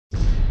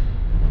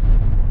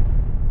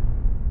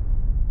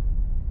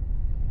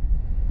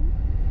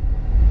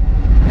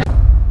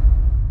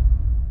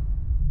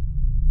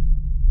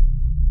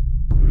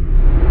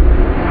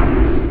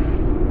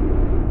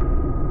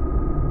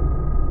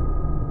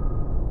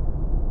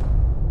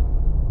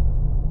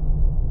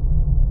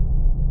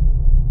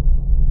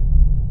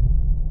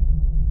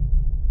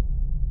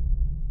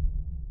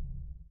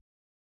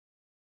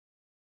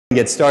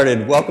Get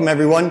started. Welcome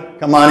everyone.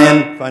 Come on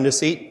in, find a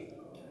seat.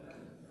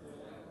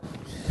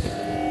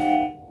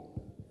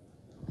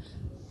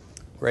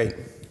 Great.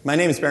 My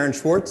name is Baron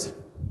Schwartz.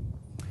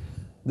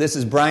 This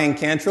is Brian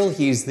Cantrell.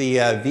 He's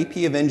the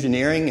VP of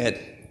Engineering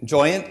at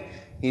Joyent.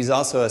 He's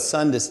also a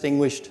Sun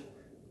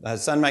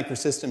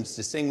Microsystems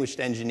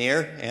Distinguished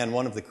Engineer and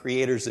one of the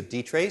creators of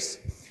dtrace.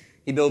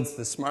 He builds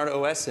the Smart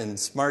OS and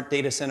Smart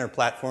Data Center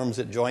platforms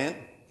at Joyent.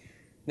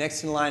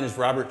 Next in line is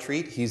Robert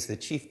Treat. He's the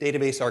Chief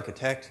Database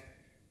Architect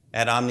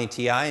at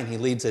OmniTI, and he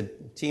leads a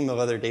team of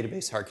other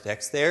database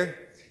architects there.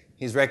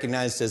 He's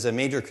recognized as a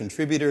major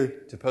contributor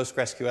to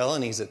PostgreSQL,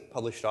 and he's a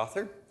published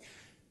author.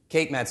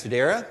 Kate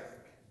Matsudera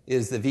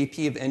is the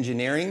VP of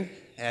Engineering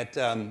at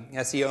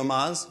SEO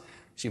Moz.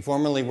 She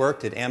formerly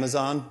worked at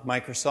Amazon,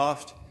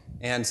 Microsoft,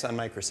 and Sun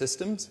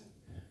Microsystems.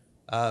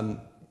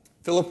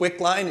 Philip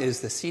Wickline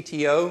is the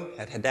CTO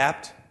at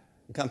Hadapt,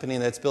 a company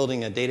that's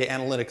building a data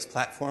analytics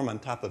platform on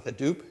top of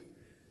Hadoop,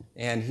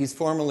 and he's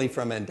formerly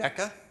from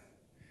Endeca.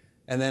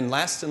 And then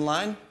last in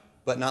line,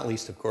 but not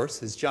least, of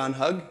course, is John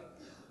Hugg,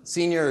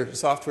 senior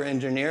software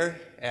engineer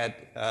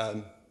at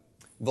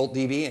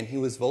VoltDB, and he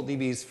was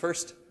VoltDB's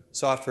first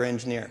software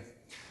engineer.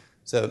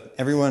 So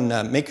everyone,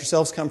 make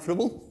yourselves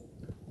comfortable.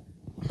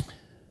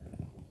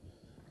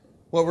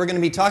 What we're going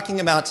to be talking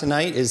about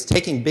tonight is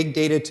taking big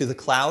data to the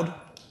cloud.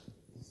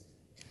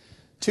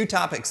 Two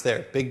topics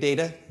there, big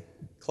data,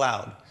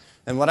 cloud.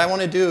 And what I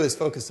want to do is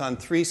focus on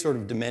three sort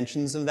of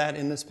dimensions of that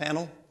in this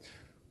panel.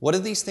 What do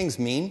these things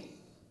mean?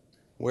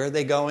 Where are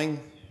they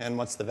going, and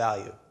what's the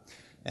value?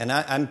 And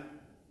I'm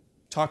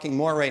talking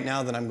more right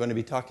now than I'm going to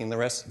be talking the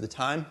rest of the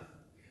time.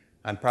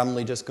 I'm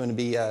probably just going to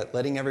be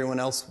letting everyone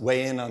else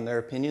weigh in on their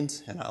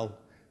opinions, and I'll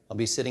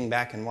be sitting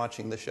back and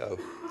watching the show.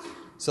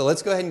 So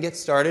let's go ahead and get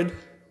started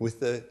with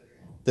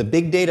the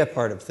big data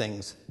part of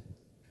things.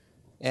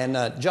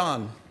 And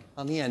John,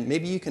 on the end,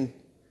 maybe you can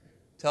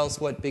tell us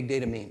what big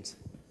data means.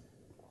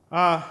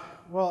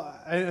 Well,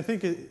 I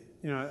think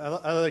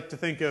I like to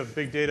think of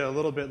big data a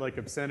little bit like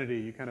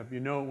obscenity. You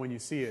know it when you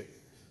see it,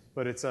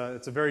 but it's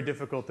a very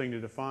difficult thing to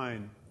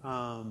define.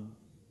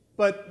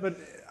 But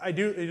I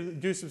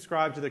do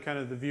subscribe to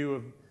the view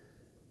of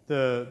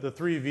the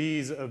three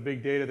V's of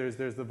big data.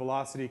 There's the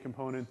velocity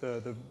component,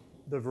 the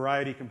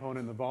variety component,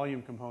 and the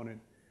volume component,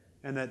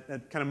 and that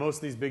kind of most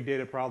of these big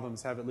data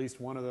problems have at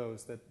least one of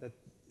those that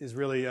is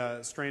really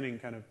straining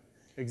kind of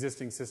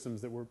existing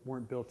systems that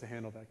weren't built to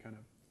handle that kind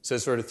of. So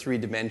sort of three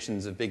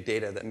dimensions of big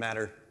data that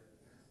matter.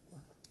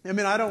 I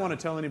mean, I don't want to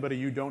tell anybody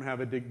you don't have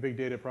a big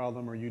data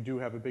problem or you do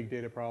have a big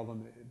data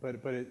problem, but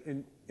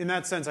in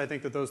that sense, I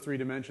think that those three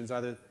dimensions,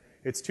 either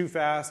it's too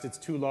fast, it's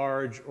too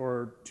large,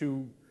 or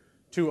too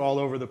all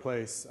over the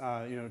place,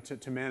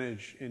 to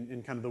manage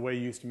in kind of the way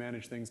you used to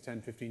manage things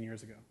 10, 15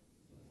 years ago.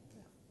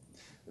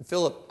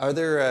 Philip, are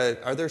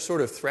there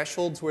sort of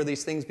thresholds where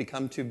these things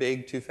become too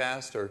big, too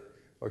fast, or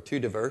too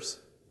diverse?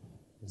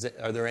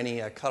 Are there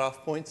any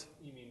cutoff points?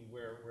 You mean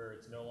where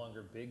it's no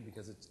longer big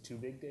because it's too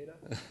big data?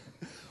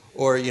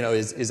 Or,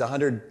 is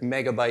 100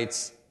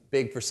 megabytes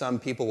big for some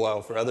people,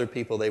 while for other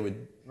people they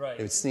would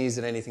sneeze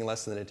at anything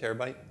less than a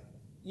terabyte?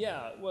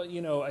 Yeah,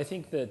 well, I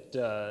think that,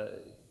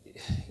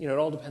 it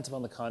all depends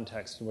upon the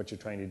context and what you're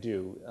trying to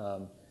do.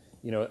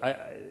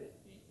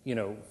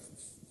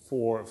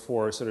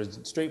 For sort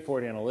of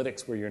straightforward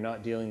analytics where you're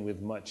not dealing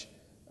with much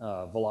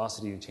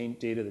velocity of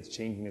data that's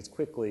changing as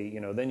quickly,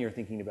 then you're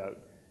thinking about,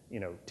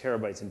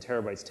 terabytes and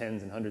terabytes,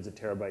 tens and hundreds of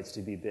terabytes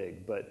to be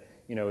big. But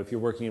if you're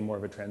working in more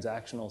of a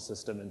transactional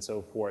system and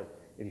so forth,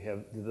 if you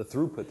have the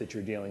throughput that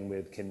you're dealing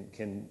with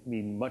can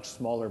mean much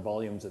smaller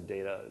volumes of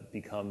data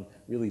become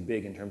really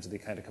big in terms of the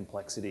kind of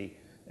complexity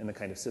and the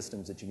kind of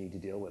systems that you need to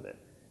deal with it.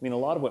 I mean, a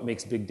lot of what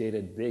makes big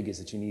data big is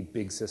that you need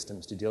big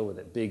systems to deal with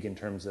it, big in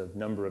terms of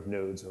number of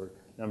nodes or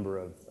number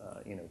of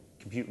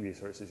compute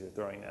resources you're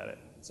throwing at it.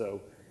 So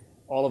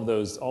all of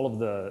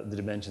the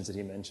dimensions that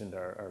he mentioned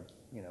are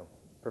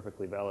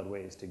perfectly valid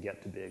ways to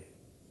get to big.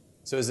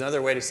 So is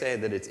another way to say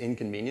that it's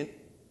inconvenient?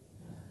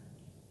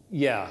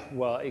 Yeah,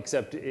 well,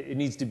 except it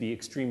needs to be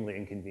extremely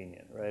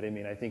inconvenient, right? I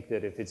mean, I think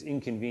that if it's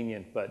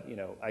inconvenient, but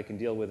I can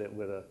deal with it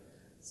with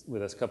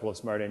a couple of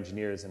smart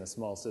engineers in a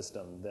small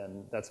system,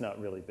 then that's not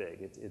really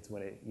big. It's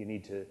when you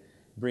need to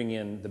bring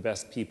in the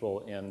best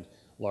people and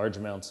large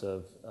amounts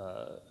of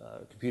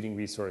computing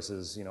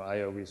resources,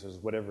 I/O resources,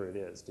 whatever it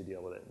is, to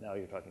deal with it. Now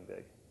you're talking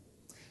big.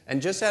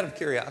 And just out of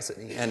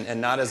curiosity,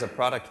 and not as a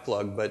product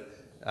plug, but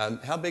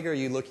how big are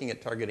you looking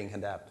at targeting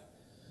Hadapt?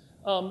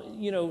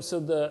 So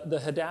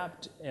the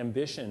Hadapt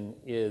ambition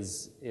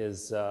is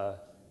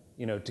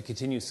to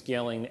continue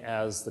scaling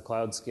as the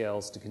cloud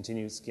scales, to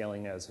continue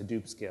scaling as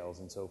Hadoop scales,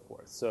 and so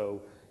forth.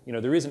 So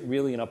there isn't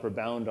really an upper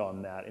bound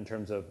on that in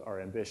terms of our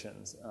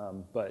ambitions.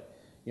 But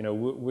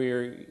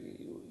we're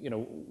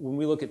when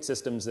we look at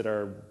systems that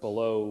are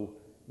below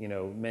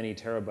many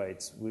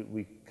terabytes,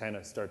 we kind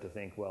of start to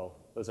think, well,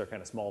 those are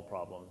kind of small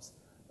problems,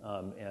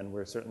 and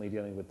we're certainly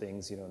dealing with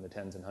things in the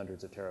tens and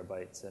hundreds of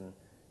terabytes. And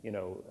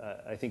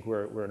I think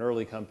we're an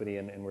early company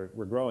and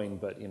we're growing,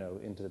 but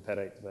into the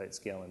petabyte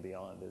scale and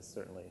beyond is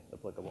certainly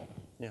applicable.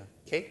 Yeah,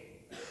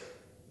 Kate.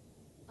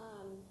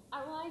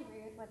 Well, I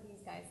agree with what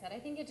these guys said. I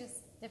think it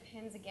just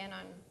depends, again,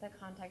 on the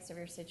context of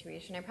your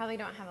situation. I probably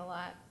don't have a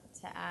lot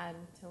to add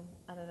to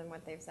other than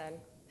what they've said.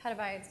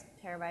 Petabytes,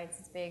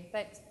 terabytes is big,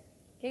 but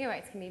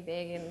gigabytes can be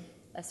big in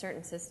a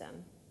certain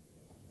system.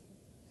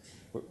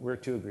 We're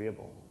too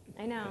agreeable.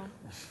 I know.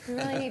 We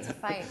really need to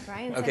fight.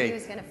 Brian said he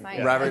was going to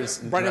fight.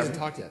 Brian hasn't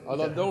talked yet.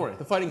 Although, don't worry,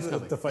 the fighting's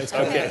coming. The fight's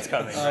Okay, it's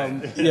coming.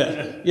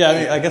 yeah. I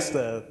mean, I guess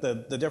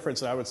the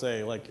difference, I would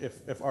say, like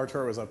if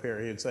Artur was up here,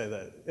 he'd say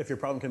that if your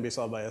problem can be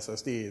solved by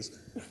SSDs,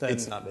 then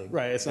It's not big.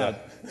 Right. It's not.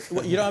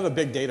 Well, you don't have a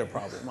big data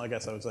problem, I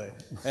guess I would say.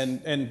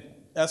 And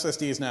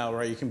SSDs now,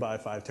 right? You can buy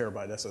 5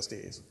 terabyte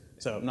SSDs.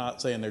 So I'm not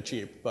saying they're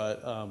cheap,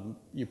 but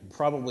you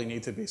probably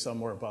need to be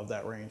somewhere above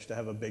that range to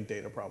have a big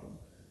data problem.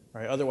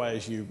 Right?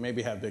 Otherwise, you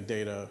maybe have big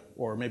data,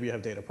 or maybe you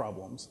have data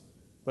problems.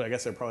 But I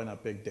guess they're probably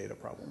not big data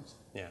problems.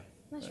 Yeah.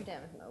 Unless you're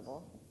done with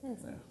mobile.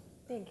 Then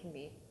big can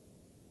be.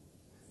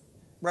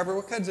 Robert,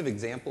 what kinds of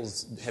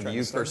examples have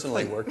you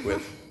personally worked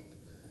with?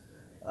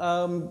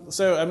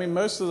 So, I mean,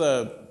 most of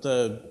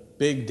the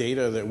big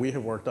data that we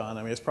have worked on,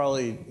 I mean, it's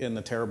probably in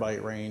the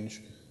terabyte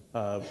range,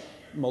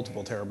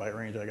 multiple terabyte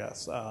range, I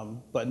guess,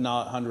 but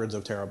not hundreds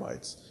of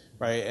terabytes.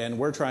 Right, and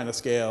we're trying to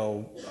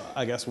scale,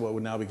 I guess, what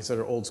would now be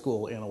considered old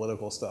school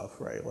analytical stuff,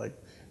 right? Like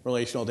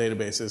relational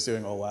databases,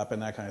 doing OLAP and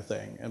that kind of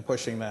thing, and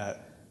pushing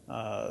that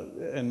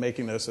and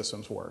making those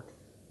systems work.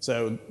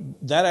 So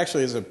that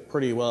actually is a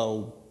pretty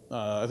well,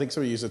 I think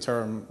somebody used the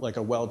term like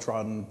a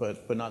well-trodden,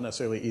 but not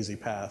necessarily easy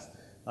path.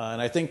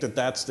 And I think that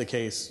that's the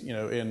case,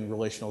 in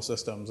relational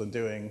systems and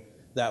doing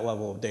that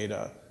level of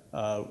data.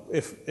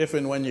 If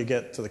and when you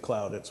get to the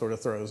cloud, it sort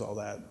of throws all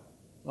that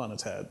on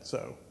its head.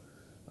 So.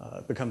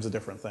 It becomes a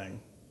different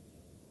thing.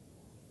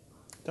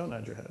 Don't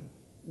nod your head.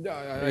 No,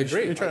 I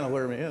agree. You're trying to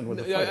lure me in with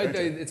the fight, aren't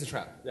you? It's a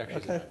trap.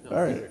 Actually. Okay,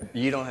 all right.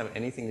 You don't have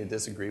anything to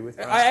disagree with,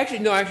 Brian? I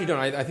actually don't.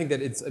 I think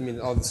that it's. I mean,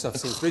 all this stuff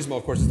seems reasonable.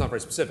 Of course, it's not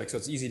very specific, so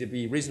it's easy to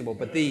be reasonable.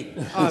 But the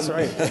That's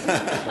right.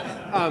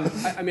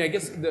 I mean, I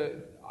guess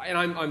and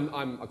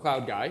I'm a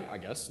cloud guy, I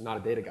guess, not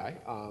a data guy.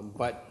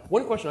 But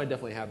one question I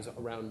definitely have is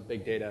around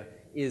big data.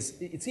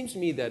 It seems to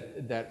me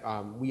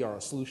that we are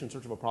a solution in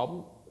search of a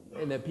problem.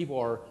 And that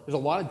there's a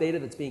lot of data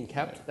that's being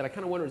kept that I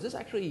kind of wonder, is this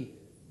actually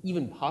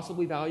even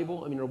possibly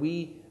valuable? I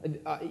mean,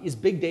 is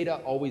big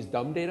data always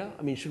dumb data?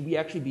 I mean, should we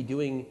actually be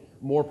doing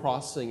more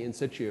processing in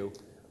situ?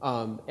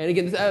 And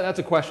again, that's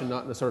a question,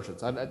 not an assertion.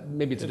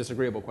 Maybe it's a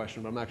disagreeable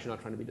question, but I'm actually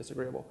not trying to be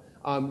disagreeable.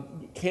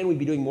 Can we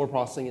be doing more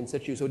processing in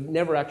situ so it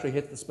never actually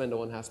hits the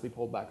spindle and has to be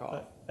pulled back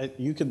off?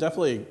 You can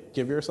definitely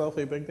give yourself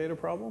a big data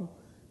problem.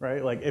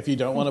 Right, like if you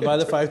don't want to buy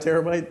the 5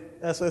 terabyte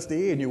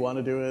SSD and you want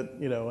to do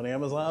it, on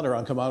Amazon or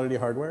on commodity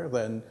hardware,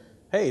 then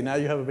hey, now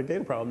you have a big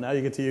data problem. Now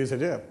you get to use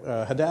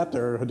Hadapt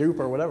or Hadoop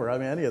or whatever. I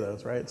mean, any of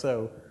those, right?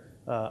 So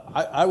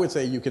I would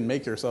say you can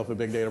make yourself a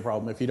big data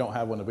problem if you don't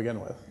have one to begin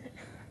with.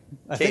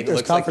 Kate, it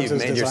looks like you've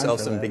made yourself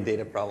some big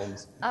data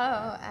problems.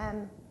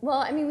 Well,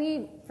 I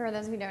mean, for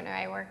those who don't know,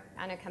 I work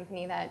on a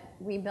company that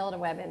we build a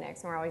web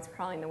index, and we're always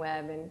crawling the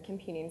web and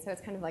computing. So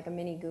it's kind of like a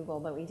mini Google,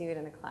 but we do it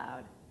in the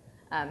cloud.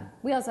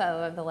 We also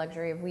have the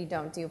luxury of we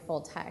don't do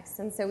full text.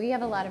 And so we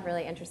have a lot of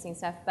really interesting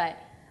stuff, but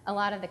a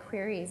lot of the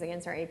queries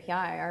against our API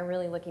are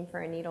really looking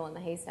for a needle in the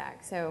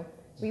haystack. So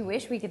we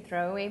wish we could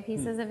throw away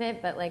pieces of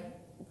it, but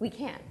we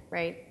can't,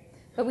 right?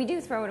 But we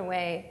do throw it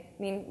away.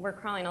 I mean, we're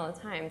crawling all the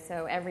time,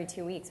 so every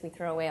 2 weeks we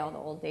throw away all the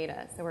old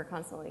data. So we're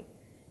constantly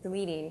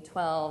deleting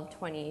 12,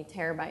 20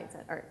 terabytes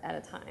at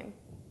a time.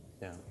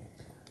 Yeah.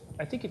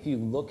 I think if you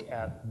look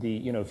at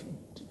to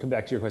come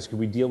back to your question, could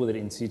we deal with it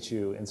in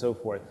situ and so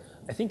forth?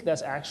 I think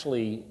that's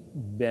actually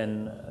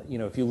been,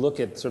 if you look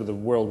at sort of the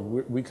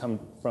world we come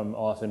from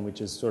often, which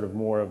is sort of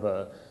more of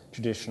a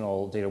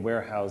traditional data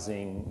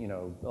warehousing,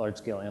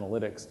 large-scale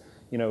analytics.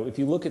 If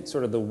you look at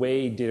sort of the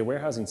way data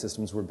warehousing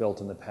systems were built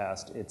in the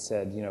past, it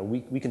said,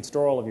 we can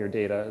store all of your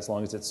data as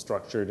long as it's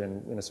structured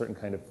and in a certain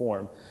kind of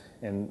form,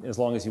 and as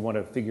long as you want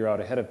to figure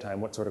out ahead of time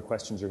what sort of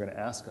questions you're going to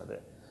ask of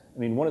it. I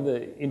mean, one of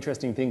the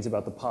interesting things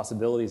about the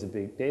possibilities of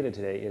big data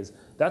today is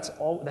that's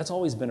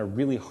always been a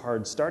really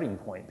hard starting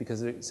point,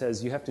 because it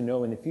says you have to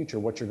know in the future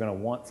what you're going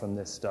to want from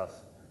this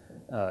stuff.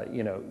 What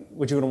you're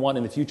going to want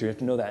in the future, you have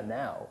to know that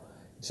now.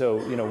 So,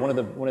 one of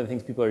the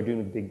things people are doing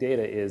with big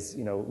data is,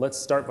 let's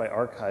start by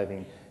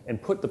archiving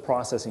and put the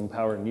processing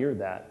power near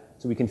that,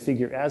 so we can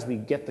figure, as we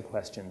get the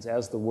questions,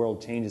 as the world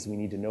changes, we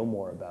need to know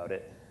more about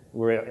it.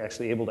 We're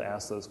actually able to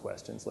ask those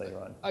questions later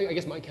on. I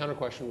guess my counter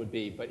question would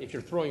be, but if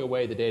you're throwing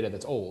away the data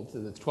that's old,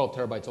 that's 12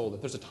 terabytes old, if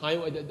there's a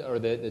time, or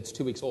that's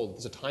 2 weeks old, if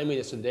there's a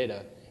timeliness to the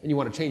data, and you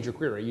want to change your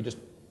query, you just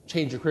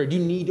change your query. Do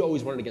you need to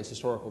always run it against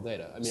historical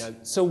data? I mean,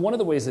 so one of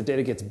the ways that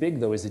data gets big,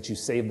 though, is that you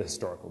save the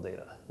historical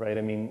data, right?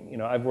 I mean,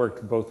 I've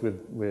worked both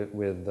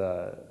with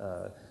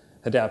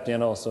Hadapt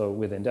and also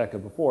with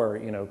Endeca before,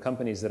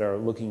 companies that are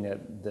looking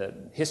at the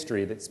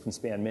history that can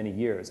span many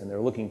years, and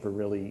they're looking for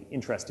really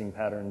interesting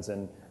patterns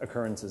and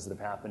occurrences that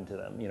have happened to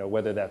them,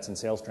 whether that's in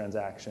sales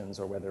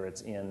transactions or whether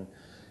it's in,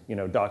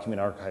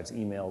 document archives,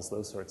 emails,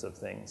 those sorts of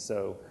things.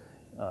 So,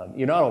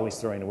 You're not always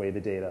throwing away the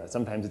data.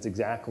 Sometimes it's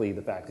exactly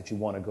the fact that you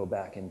want to go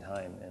back in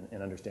time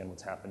and understand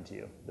what's happened to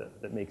you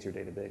that makes your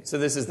data big. So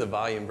this is the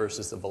volume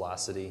versus the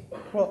velocity.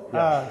 Well,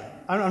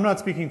 I'm not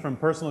speaking from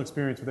personal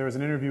experience, but there was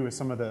an interview with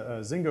some of the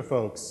Zynga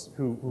folks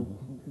who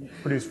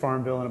produced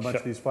Farmville and a bunch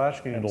of these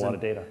Flash games. And a lot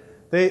of data.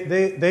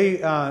 They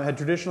had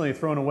traditionally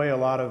thrown away a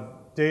lot of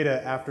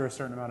data after a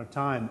certain amount of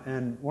time.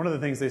 And one of the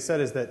things they said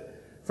is that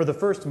for the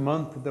first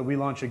month that we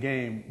launch a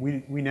game,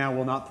 we now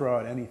will not throw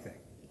out anything.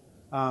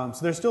 So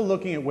they're still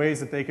looking at ways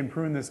that they can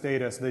prune this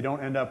data so they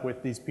don't end up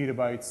with these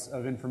petabytes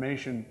of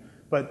information.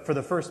 But for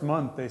the first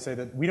month, they say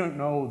that we don't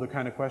know the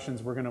kind of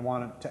questions we're going to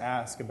want to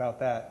ask about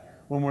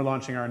that when we're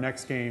launching our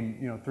next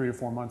game, 3 or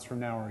 4 months from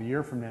now or a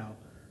year from now.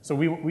 So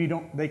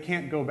they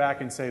can't go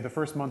back and say the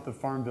first month of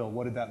Farmville,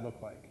 what did that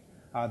look like?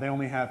 They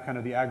only have kind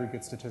of the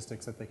aggregate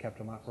statistics that they kept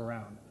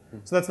around.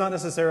 So that's not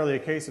necessarily a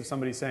case of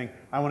somebody saying,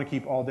 I want to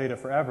keep all data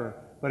forever,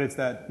 but it's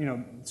that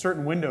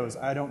certain windows,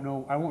 I don't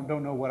know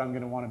what I'm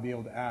going to want to be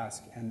able to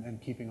ask, and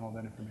keeping all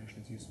that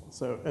information is useful.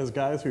 So as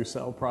guys who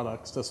sell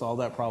products to solve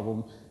that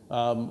problem,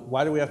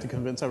 why do we have to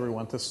convince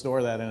everyone to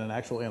store that in an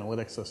actual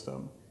analytics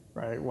system,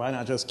 right? Why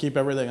not just keep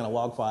everything in a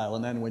log file,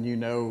 and then when you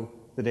know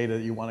the data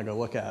that you want to go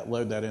look at,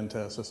 load that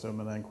into a system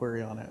and then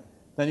query on it?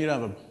 Then you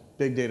don't have a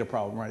big data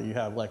problem, right? You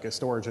have like a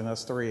storage in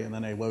S3 and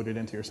then a load it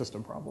into your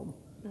system problem.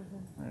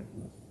 Mm-hmm. Right?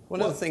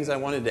 One of the things I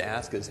wanted to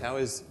ask is how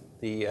is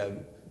we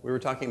were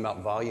talking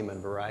about volume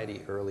and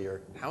variety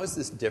earlier. How is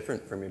this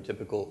different from your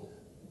typical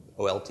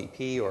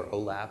OLTP or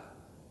OLAP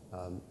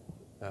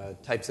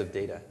types of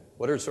data?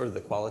 What are sort of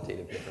the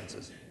qualitative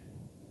differences?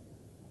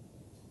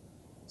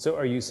 So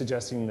are you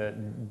suggesting that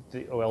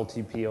the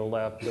OLTP,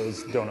 OLAP,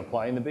 those don't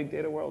apply in the big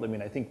data world? I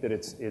mean, I think that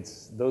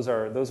those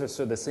are sort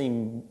of the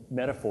same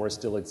metaphors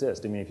still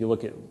exist. I mean, if you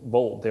look at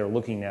Volt, they're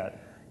looking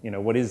at,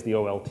 what is the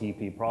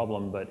OLTP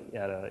problem, but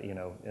at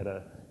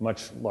a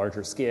much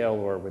larger scale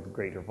or with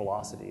greater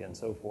velocity and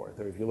so forth.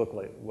 Or if you look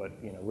like what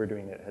we're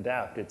doing at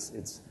Adapt,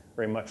 it's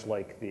very much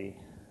like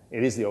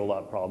it is the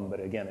OLAP problem, but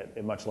again, at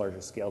a much larger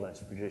scale than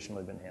it's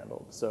traditionally been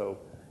handled. So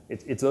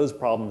it's those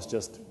problems,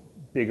 just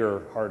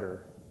bigger,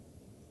 harder.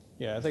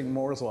 Yeah, I think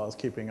Moore's law is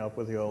keeping up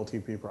with the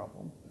OLTP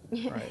problem,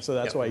 right? So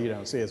that's why you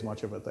don't see as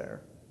much of it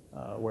there.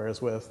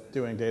 Whereas with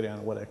doing data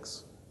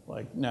analytics,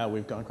 like now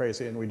we've gone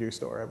crazy and we do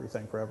store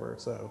everything forever.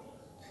 So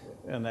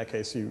in that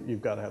case,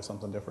 you've got to have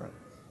something different.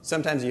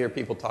 Sometimes you hear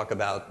people talk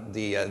about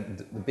the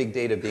big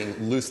data being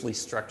loosely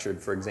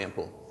structured, for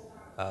example,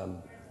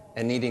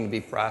 and needing to be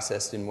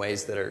processed in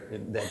ways that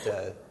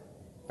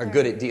are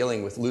good at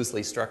dealing with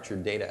loosely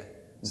structured data.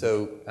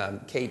 So,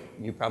 Kate,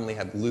 you probably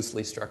have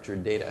loosely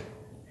structured data.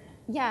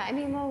 Yeah, I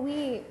mean, well,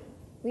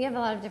 we have a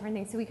lot of different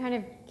things. So we kind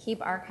of keep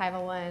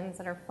archival ones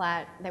that are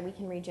flat that we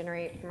can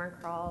regenerate from our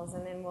crawls,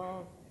 and then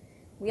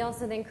we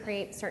also then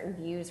create certain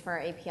views for our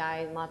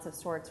API and lots of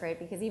sorts, right?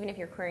 Because even if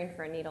you're querying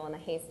for a needle in a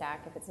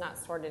haystack, if it's not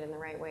sorted in the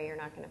right way, you're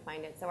not going to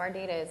find it. So our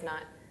data is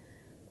not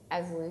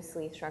as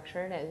loosely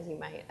structured as you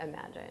might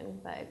imagine.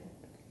 But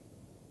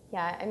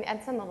yeah, I mean,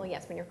 at some level,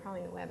 yes, when you're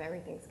crawling the web,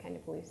 everything's kind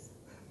of loose.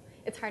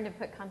 It's hard to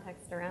put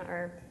context around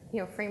or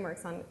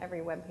frameworks on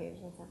every web page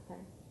that's out there.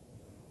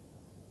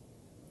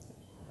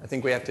 I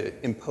think we have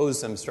to impose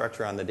some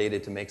structure on the data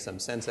to make some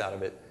sense out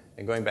of it.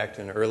 And going back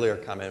to an earlier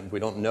comment, we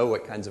don't know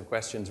what kinds of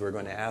questions we're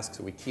going to ask,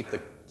 so we keep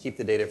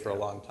the data for a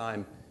long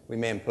time. We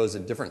may impose a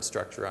different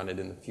structure on it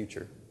in the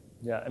future.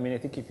 Yeah, I mean, I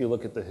think if you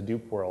look at the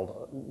Hadoop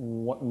world,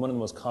 one of the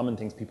most common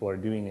things people are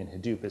doing in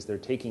Hadoop is they're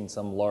taking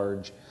some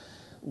large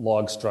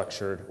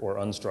log-structured or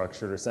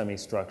unstructured or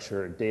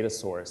semi-structured data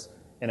source,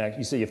 and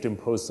you say you have to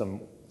impose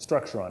some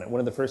structure on it. One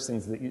of the first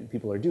things that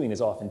people are doing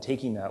is often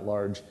taking that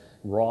large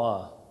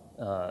raw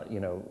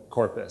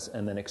corpus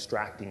and then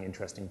extracting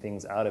interesting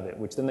things out of it,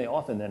 which then they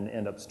often then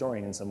end up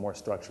storing in some more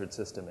structured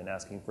system and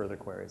asking further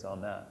queries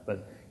on that.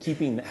 But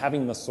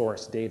having the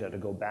source data to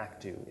go back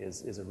to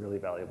is a really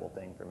valuable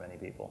thing for many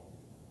people.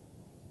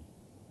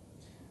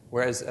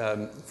 Whereas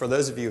for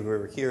those of you who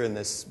were here in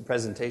this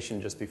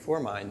presentation just before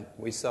mine,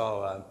 we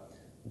saw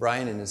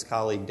Brian and his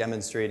colleague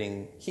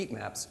demonstrating heat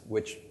maps,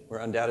 which were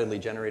undoubtedly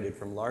generated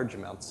from large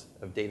amounts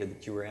of data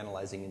that you were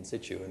analyzing in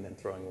situ and then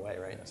throwing away,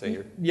 right?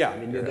 So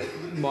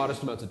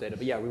Modest amounts of data,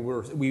 but yeah,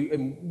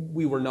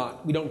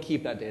 we don't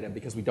keep that data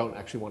because we don't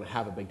actually want to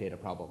have a big data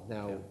problem.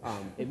 Now,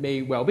 it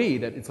may well be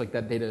that it's like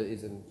that data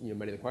is in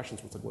many of the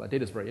questions. It's like, well, that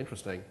data is very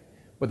interesting,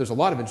 but there's a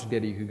lot of interesting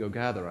data you could go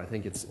gather. I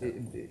think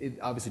it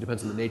obviously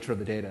depends on the nature of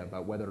the data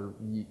about whether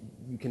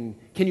you can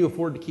you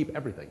afford to keep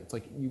everything. It's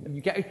like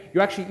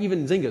you actually,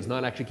 even Zynga is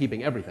not actually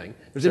keeping everything.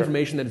 There's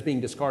information that is being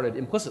discarded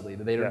implicitly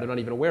that they're not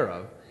even aware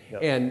of.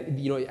 Yep.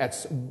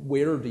 And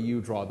where do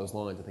you draw those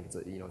lines? I think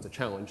it's a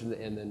challenge, and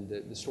then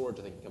the storage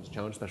I think becomes a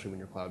challenge, especially when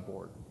you're cloud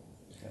born.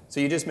 So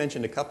you just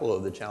mentioned a couple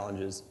of the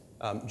challenges.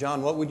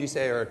 John, what would you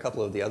say are a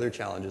couple of the other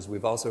challenges?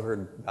 We've also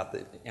heard about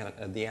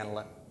the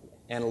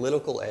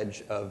analytical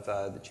edge of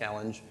the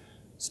challenge,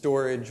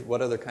 storage.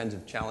 What other kinds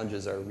of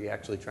challenges are we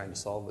actually trying to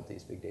solve with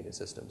these big data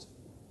systems?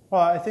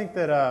 Well, I think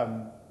that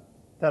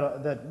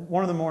that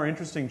one of the more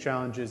interesting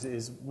challenges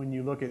is when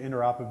you look at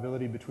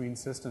interoperability between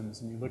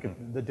systems and you look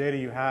at the data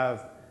you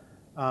have.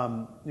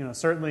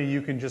 Certainly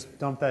you can just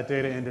dump that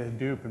data into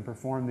Hadoop and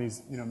perform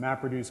these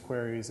MapReduce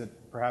queries at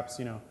perhaps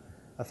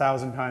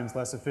 1,000 times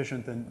less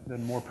efficient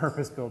than more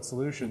purpose-built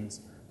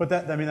solutions. But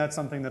that's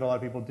something that a lot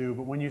of people do.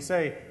 But when you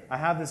say, I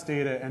have this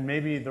data and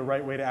maybe the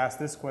right way to ask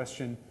this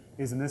question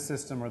is in this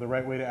system, or the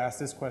right way to ask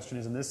this question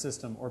is in this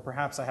system, or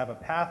perhaps I have a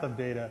path of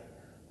data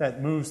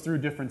that moves through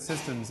different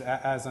systems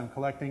as I'm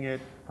collecting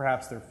it.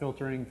 Perhaps they're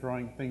filtering,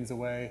 throwing things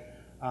away,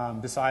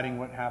 deciding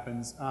what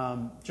happens.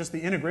 Just the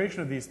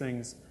integration of these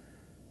things,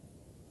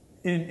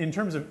 in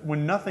terms of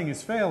when nothing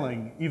is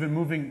failing, even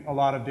moving a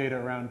lot of data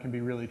around can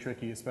be really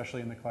tricky,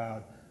 especially in the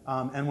cloud.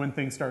 And when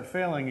things start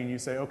failing and you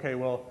say, okay,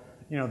 well,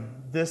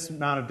 this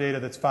amount of data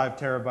that's 5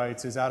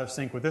 terabytes is out of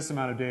sync with this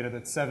amount of data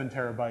that's 7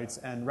 terabytes,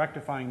 and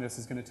rectifying this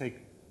is going to take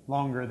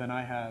longer than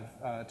I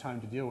have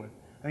time to deal with.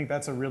 I think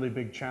that's a really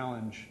big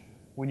challenge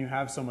when you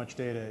have so much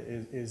data.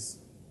 Is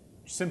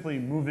simply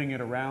moving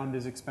it around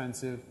is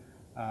expensive,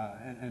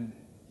 and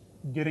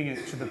getting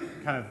it to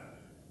the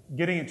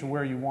getting it to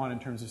where you want in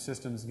terms of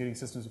systems, getting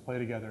systems to play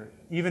together.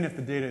 Even if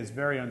the data is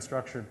very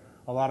unstructured,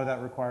 a lot of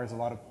that requires a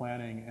lot of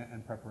planning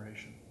and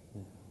preparation.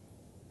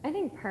 I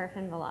think perf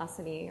and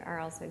velocity are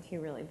also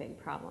two really big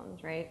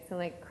problems, right? So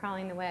like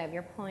crawling the web,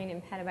 you're pulling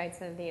in petabytes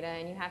of data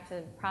and you have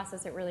to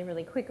process it really,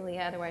 really quickly,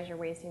 otherwise you're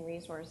wasting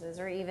resources.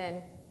 Or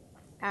even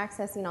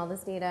accessing all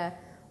this data,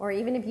 or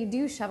even if you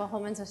do shove a whole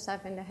bunch of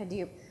stuff into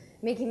Hadoop,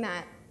 making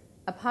that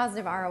a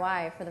positive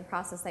ROI for the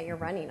process that you're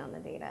running on the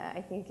data,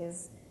 I think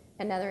is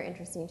another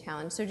interesting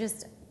challenge. So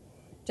just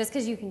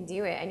because you can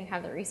do it and you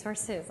have the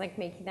resources, like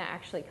making that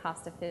actually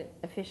cost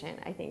efficient,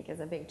 I think is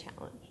a big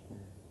challenge.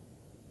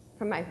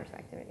 From my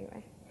perspective,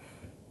 anyway.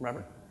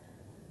 Robert?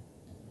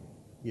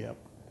 Yep.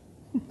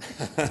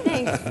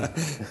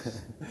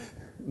 Thanks.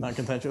 Not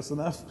contentious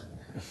enough?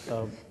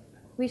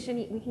 We can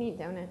eat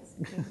donuts.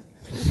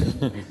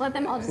 Let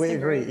them all just We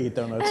agree, eat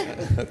donuts.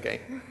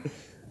 Okay.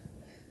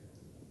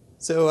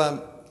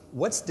 So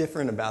what's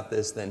different about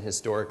this than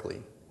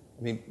historically?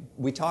 I mean,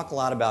 we talk a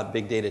lot about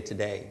big data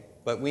today,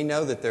 but we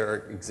know that there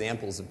are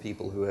examples of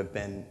people who have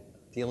been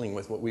dealing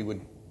with what we would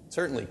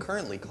certainly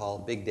currently call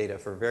big data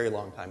for a very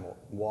long time.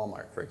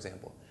 Walmart, for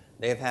example.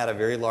 They have had a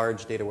very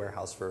large data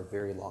warehouse for a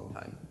very long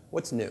time.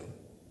 What's new?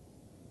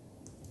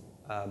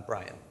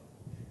 Brian.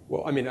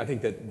 Well, I mean, I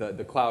think that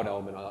the cloud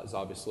element is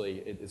obviously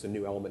is a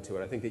new element to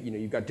it. I think that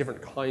you've got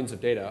different kinds of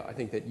data. I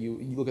think that you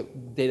look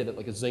at data that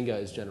like a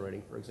Zynga is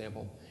generating, for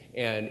example,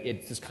 and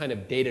it's this kind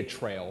of data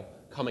trail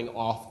coming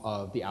off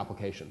of the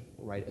application,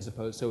 right? As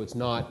opposed, so it's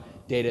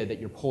not data that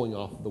you're pulling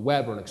off the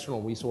web or an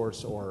external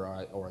resource or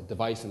a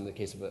device in the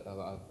case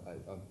of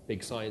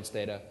big science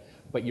data,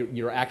 but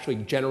you're actually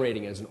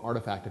generating as an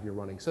artifact of your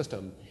running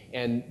system.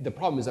 And the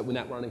problem is that when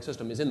that running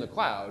system is in the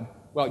cloud,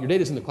 well, your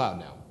data's in the cloud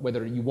now,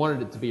 whether you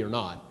wanted it to be or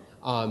not.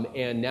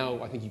 And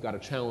now I think you've got a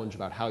challenge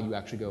about how you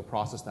actually go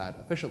process that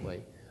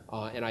efficiently.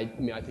 And I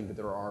think that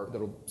there are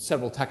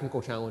several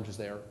technical challenges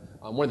there.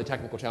 One of the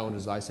technical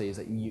challenges I say is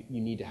that you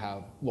need to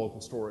have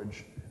local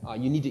storage.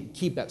 You need to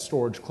keep that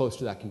storage close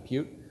to that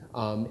compute.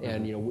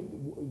 And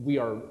we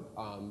are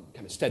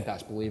kind of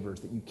steadfast believers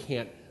that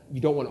you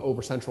don't want to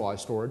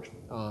over-centralize storage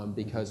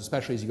because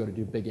especially as you go to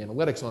do big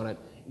analytics on it,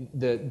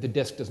 the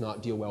disk does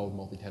not deal well with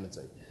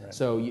multi-tenancy. Right.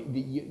 So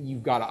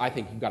I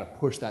think you've got to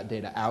push that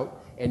data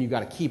out, and you've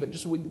got to keep it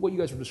just what you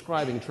guys were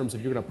describing in terms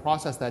of you're going to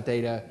process that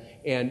data,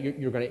 and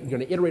you're going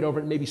to iterate over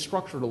it, and maybe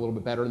structure it a little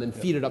bit better, and then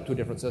feed it up to a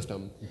different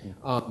system.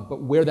 Mm-hmm.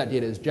 But where that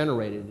data is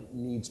generated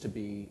needs to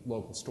be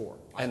local stored.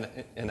 And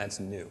that's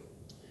new.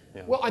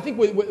 Yeah. Well, I think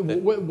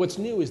what's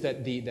new is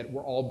that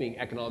we're all being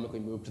economically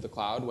moved to the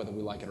cloud, whether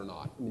we like it or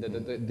not. I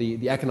mean,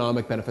 the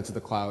economic benefits of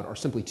the cloud are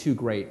simply too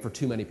great for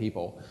too many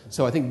people.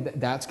 So I think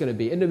that's going to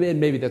be, and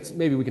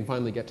maybe we can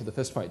finally get to the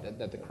fist fight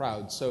that the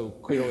crowd so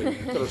clearly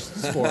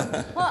thirsts for.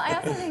 Well, I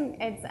also think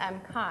it's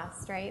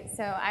cost, right?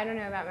 So I don't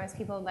know about most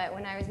people, but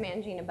when I was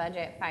managing a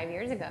budget 5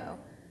 years ago,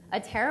 a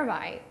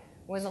terabyte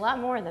was a lot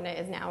more than it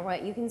is now.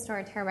 Right? You can store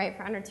a terabyte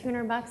for under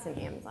 $200 in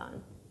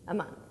Amazon a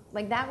month.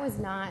 Like that was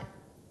not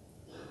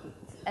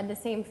the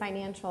same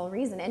financial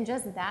reason, and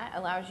just that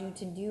allows you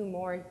to do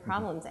more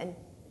problems and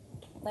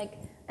like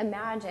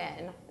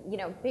imagine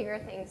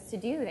bigger things to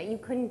do that you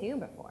couldn't do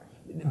before.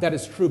 That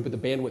is true, but the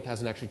bandwidth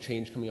hasn't actually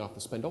changed coming off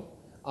the spindle.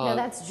 No,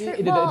 that's true.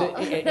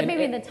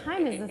 Maybe the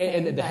time is the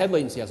same. And the head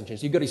latency hasn't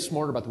changed. So you've got to be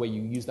smarter about the way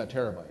you use that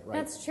terabyte, right?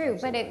 That's true,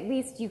 but at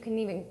least you can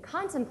even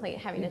contemplate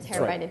having a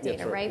terabyte of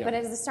data, right? Yeah. But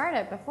as a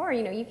startup before,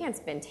 you can't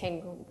spend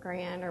 10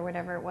 grand or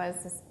whatever it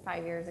was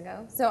 5 years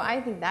ago. So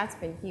I think that's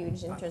been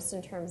huge just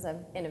in terms of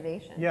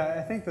innovation. Yeah,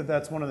 I think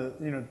that's one of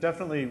the,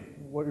 definitely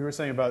what you were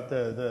saying about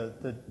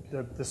the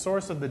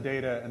source of the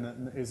data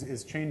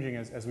is changing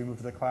as we move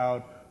to the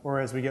cloud, or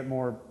as we get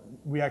more,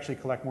 we actually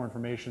collect more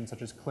information,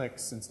 such as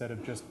clicks instead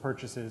of just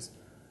purchases.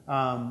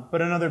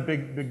 But another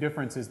big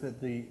difference is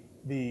that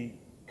the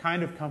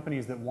kind of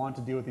companies that want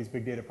to deal with these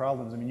big data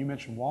problems, I mean, you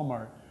mentioned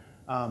Walmart,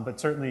 but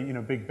certainly,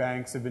 big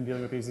banks have been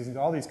dealing with these things.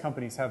 All these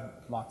companies have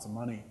lots of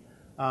money.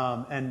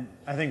 And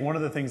I think one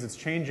of the things that's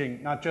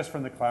changing, not just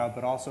from the cloud,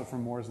 but also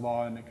from Moore's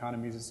Law and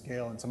economies of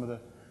scale and some of the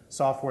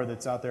software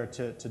that's out there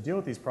to deal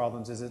with these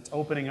problems, is it's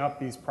opening up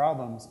these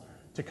problems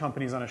to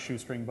companies on a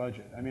shoestring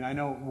budget. I mean, I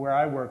know where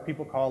I work,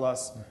 people call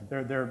us,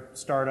 they're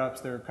startups,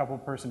 they're a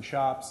couple-person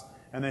shops,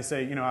 and they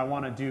say, I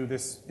want to do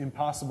this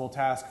impossible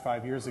task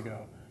 5 years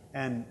ago.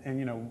 And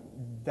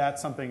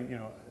that's something,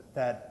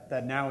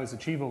 that now is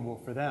achievable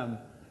for them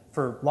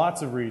for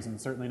lots of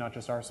reasons, certainly not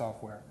just our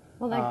software.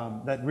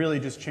 Well, that really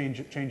just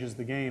changes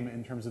the game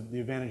in terms of the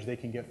advantage they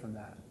can get from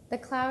that. The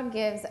cloud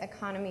gives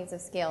economies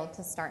of scale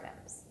to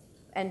startups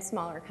and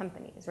smaller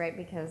companies, right?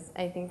 Because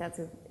I think that's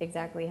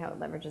exactly how it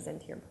leverages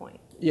into your point.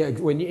 Yeah,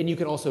 and you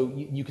can also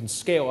you can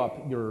scale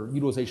up your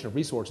utilization of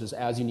resources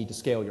as you need to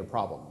scale your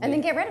problem. And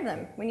then get rid of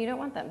them when you don't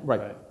want them.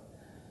 Right.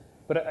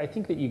 But I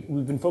think that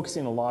we've been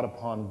focusing a lot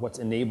upon what's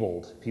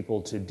enabled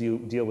people to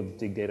deal with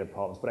big data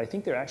problems. But I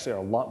think there actually are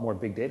a lot more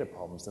big data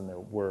problems than there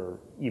were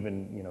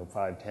even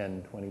 5,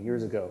 10, 20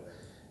 years ago.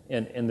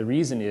 And the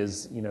reason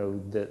is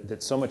that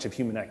so much of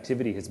human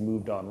activity has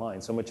moved online.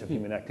 So much of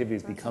human activity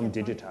has become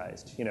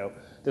digitized.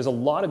 There's a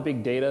lot of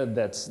big data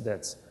that's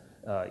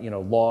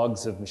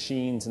logs of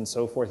machines and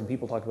so forth, and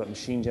people talk about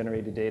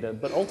machine-generated data,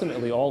 but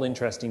ultimately all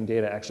interesting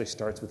data actually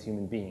starts with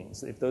human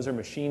beings. If those are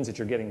machines that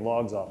you're getting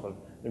logs off of,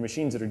 they're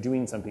machines that are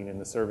doing something in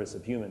the service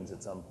of humans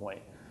at some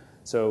point.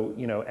 So,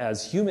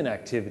 as human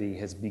activity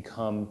has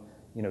become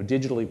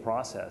digitally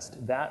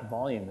processed, that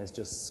volume has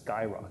just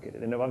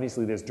skyrocketed. And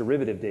obviously there's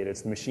derivative data,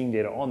 it's the machine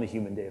data on the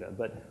human data,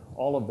 but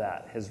all of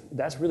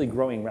that's really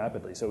growing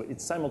rapidly. So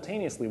it's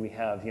simultaneously we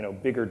have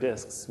bigger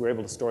disks, we're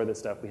able to store this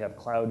stuff, we have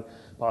cloud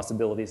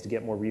possibilities to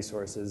get more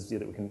resources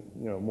that we can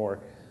more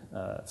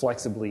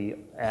flexibly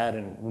add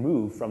and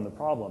remove from the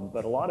problem,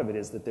 but a lot of it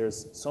is that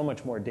there's so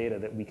much more data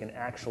that we can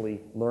actually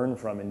learn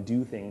from and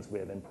do things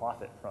with and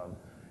profit from.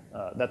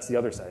 That's the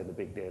other side of the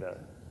big data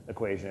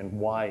equation, and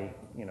why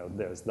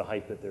there's the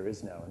hype that there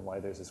is now, and why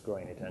there's this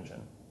growing attention.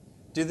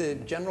 Do the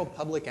general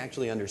public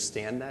actually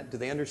understand that? Do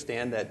they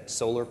understand that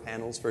solar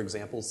panels, for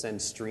example,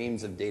 send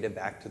streams of data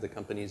back to the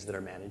companies that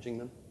are managing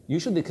them?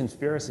 Usually the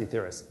conspiracy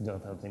theorists know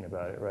something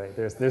about it, right?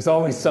 There's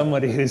always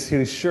somebody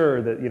who's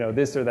sure that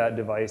this or that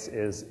device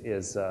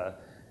is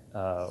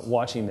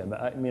watching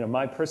them.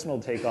 My personal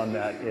take on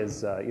that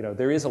is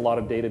there is a lot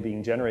of data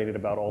being generated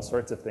about all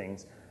sorts of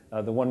things.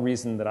 The one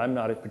reason that I'm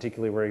not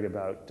particularly worried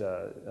about,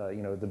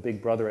 the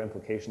big brother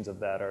implications of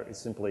that is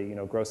simply,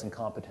 gross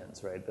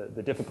incompetence, right?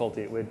 The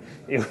difficulty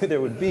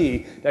there would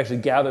be to actually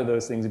gather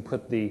those things and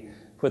put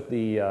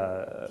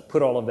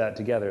all of that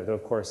together. Though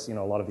of course, a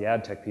lot of the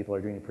ad tech people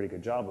are doing a pretty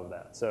good job of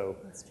that. So,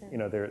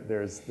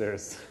 there's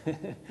There's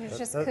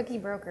just cookie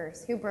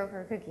brokers who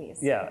broker cookies.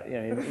 Yeah,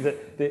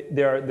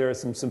 there are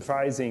some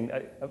surprising,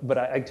 but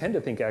I tend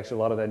to think actually a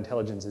lot of that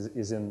intelligence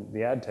is in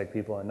the ad tech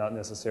people and not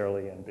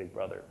necessarily in Big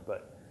Brother,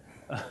 but.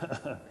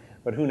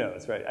 But who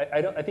knows, right?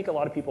 I think a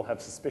lot of people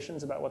have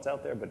suspicions about what's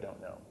out there, but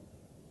don't know.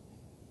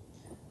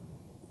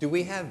 Do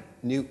we have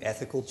new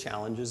ethical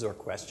challenges or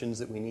questions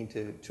that we need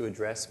to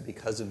address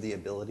because of the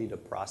ability to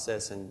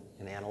process and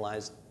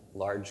analyze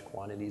large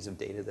quantities of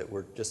data that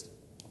were just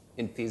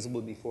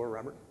infeasible before,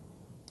 Robert?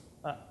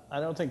 I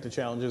don't think the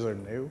challenges are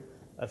new.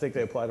 I think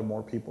they apply to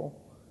more people,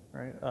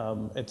 right?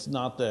 It's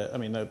not that,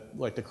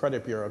 like the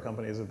credit bureau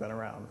companies have been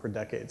around for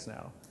decades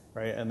now.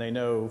 Right, and they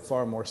know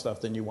far more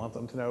stuff than you want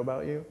them to know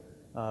about you,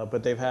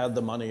 but they've had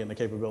the money and the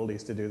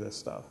capabilities to do this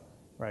stuff,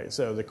 right?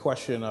 So the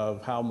question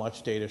of how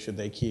much data should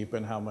they keep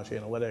and how much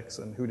analytics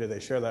and who do they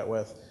share that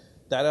with,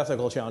 that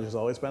ethical challenge has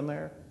always been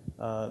there.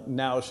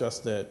 Now it's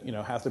just that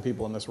half the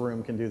people in this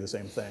room can do the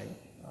same thing,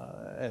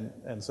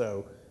 and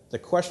so the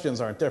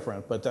questions aren't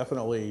different, but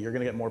definitely you're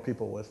going to get more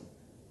people with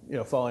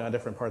falling on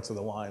different parts of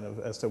the line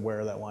as to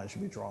where that line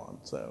should be drawn.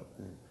 So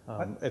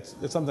it's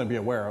something to be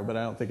aware of, but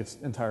I don't think it's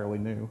entirely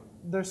new.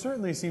 There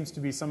certainly seems to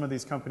be some of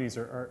these companies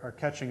are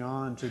catching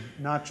on to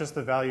not just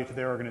the value to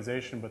their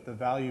organization, but the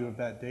value of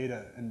that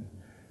data. And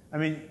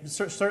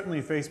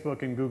certainly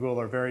Facebook and Google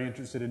are very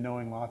interested in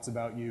knowing lots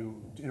about you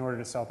in order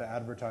to sell to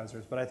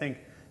advertisers. But I think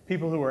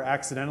people who are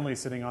accidentally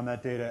sitting on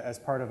that data as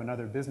part of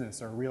another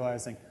business are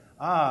realizing,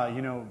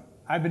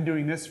 I've been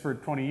doing this for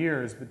 20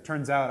 years, but it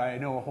turns out I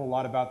know a whole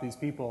lot about these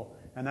people,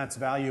 and that's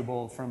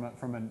valuable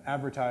from an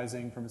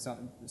advertising, from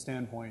a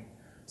standpoint.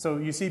 So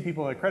you see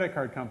people at credit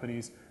card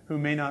companies who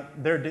may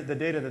not, the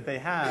data that they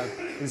have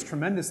is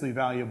tremendously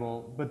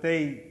valuable, but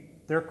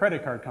they're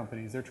credit card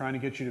companies. They're trying to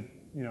get you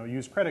to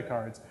use credit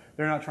cards.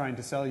 They're not trying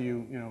to sell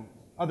you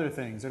other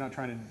things. They're not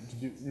trying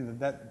to do,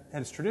 that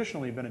has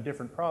traditionally been a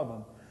different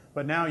problem.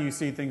 But now you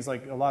see things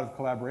like a lot of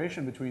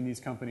collaboration between these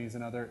companies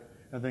and other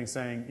things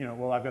saying,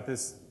 well, I've got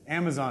this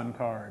Amazon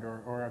card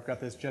or I've got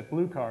this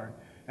JetBlue card,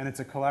 and it's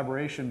a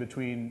collaboration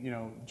between,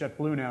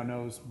 JetBlue now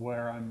knows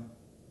where I'm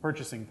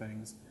purchasing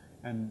things.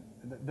 And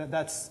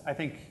that's, I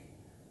think,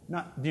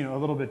 not a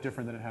little bit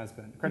different than it has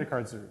been. Credit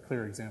cards are a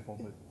clear example,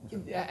 but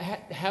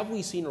have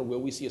we seen or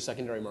will we see a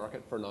secondary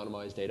market for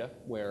anonymized data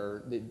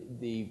where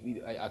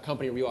a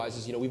company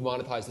realizes we've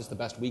monetized this the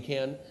best we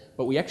can,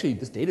 but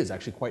this data is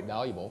actually quite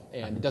valuable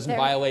and it doesn't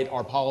violate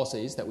our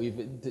policies that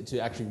we've to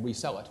actually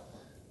resell it.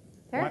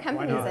 There are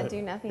companies that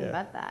do nothing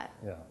but that.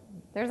 Yeah.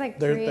 There's like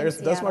three in those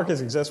Seattle.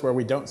 markets exist where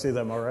we don't see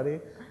them already,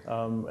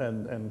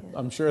 and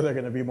I'm sure they're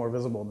going to be more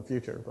visible in the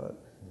future.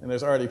 And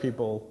there's already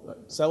people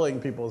selling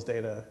people's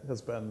data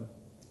has been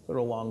sort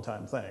of a long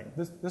time thing.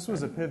 This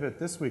was a pivot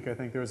this week. I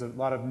think there was a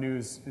lot of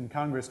news in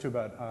Congress too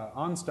about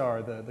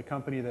OnStar, the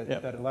company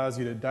that allows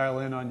you to dial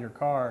in on your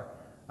car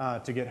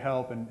to get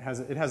help, and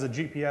it has a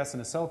GPS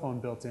and a cell phone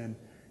built in.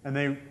 And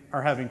they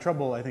are having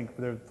trouble, I think,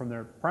 from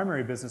their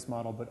primary business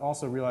model, but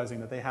also realizing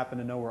that they happen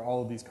to know where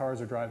all of these cars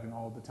are driving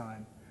all of the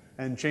time,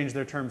 and change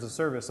their terms of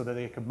service so that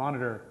they could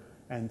monitor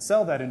and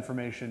sell that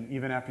information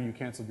even after you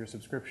canceled your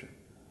subscription.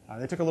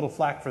 They took a little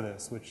flack for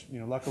this, which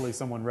luckily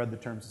someone read the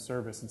terms of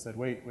service and said,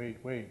 wait.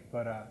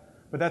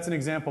 But that's an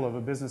example of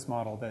a business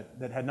model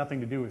that had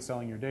nothing to do with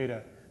selling your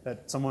data,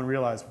 that someone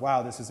realized,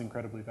 wow, this is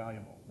incredibly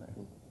valuable. Right?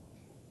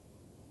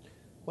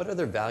 What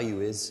other value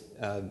is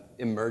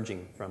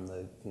emerging from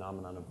the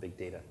phenomenon of big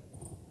data?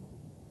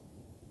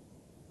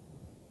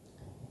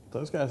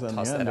 Those guys on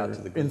Toss the that end out are,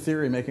 to the group. in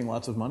theory, making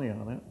lots of money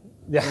on it.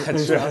 Yeah,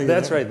 that's right.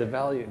 That's right. The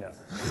value. No.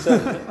 So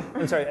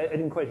I'm sorry, I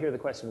didn't quite hear the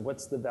question.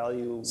 What's the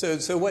value?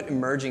 So what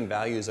emerging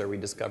values are we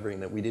discovering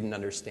that we didn't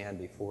understand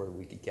before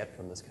we could get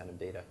from this kind of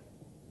data?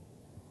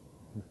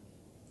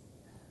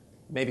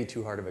 Maybe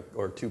too hard of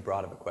or too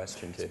broad of a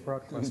question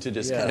to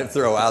just kind of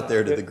throw out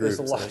there to the group.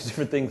 There's a lot of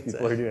different things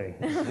people are doing.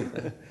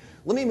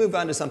 Let me move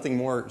on to something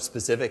more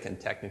specific and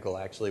technical,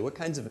 actually. What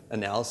kinds of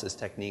analysis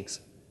techniques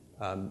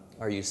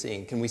are you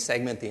seeing? Can we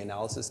segment the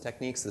analysis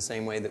techniques the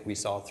same way that we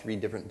saw 3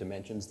 different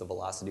dimensions, the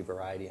velocity,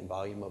 variety, and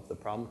volume of the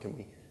problem?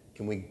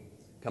 Can we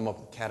come up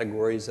with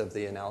categories of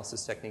the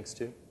analysis techniques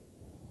too?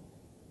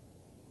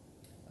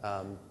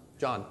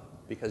 John,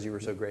 because you were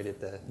so great at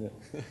the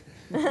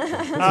 3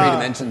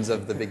 dimensions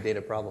of the big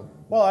data problem.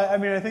 Well, I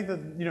mean, I think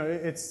that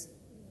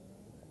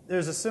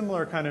there's a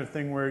similar kind of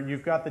thing where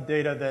you've got the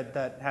data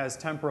that has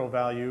temporal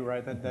value,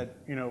 right? That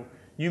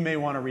you may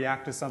want to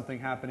react to something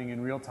happening in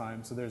real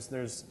time. So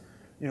there's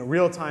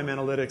real-time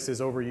analytics is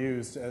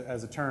overused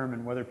as a term,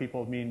 and whether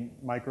people mean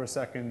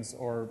microseconds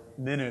or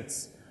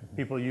minutes,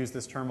 people use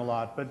this term a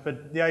lot.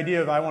 But the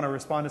idea of I want to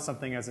respond to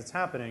something as it's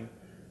happening,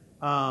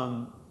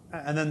 and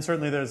then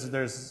certainly there's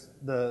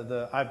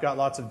the I've got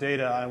lots of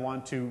data, I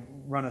want to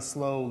run a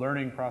slow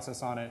learning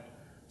process on it.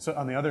 So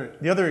on the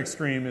other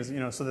extreme is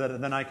so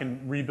that then I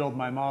can rebuild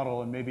my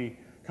model and maybe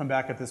come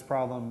back at this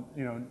problem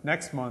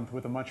next month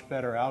with a much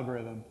better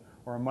algorithm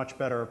or a much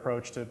better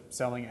approach to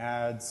selling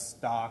ads,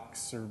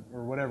 stocks, or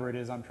whatever it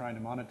is I'm trying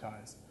to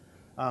monetize.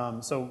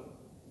 So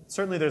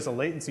certainly there's a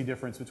latency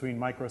difference between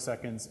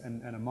microseconds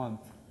and a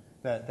month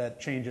that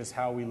changes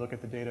how we look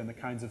at the data and the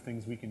kinds of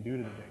things we can do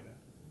to the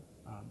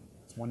data.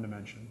 It's one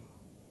dimension.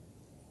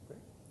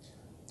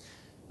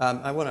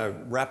 I want to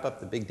wrap up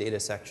the big data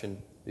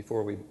section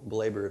before we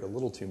belabor it a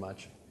little too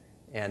much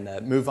and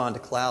move on to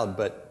cloud.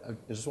 But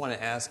I just want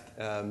to ask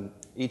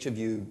each of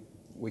you,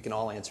 we can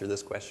all answer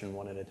this question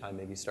one at a time,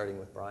 maybe starting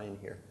with Brian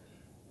here.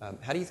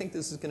 How do you think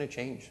this is going to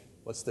change?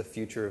 What's the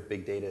future of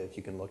big data if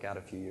you can look out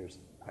a few years?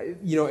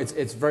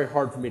 It's very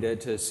hard for me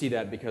to see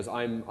that because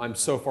I'm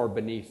so far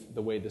beneath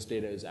the way this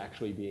data is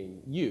actually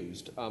being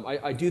used.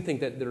 I do think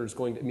that there's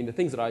the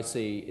things that I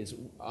see is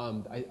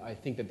I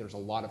think that there's a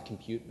lot of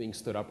compute being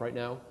stood up right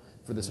now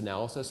for this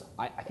analysis.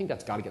 I think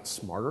that's got to get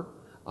smarter.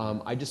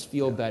 I just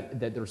feel that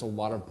there's a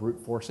lot of brute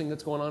forcing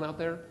that's going on out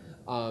there.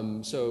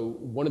 So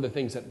one of the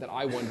things that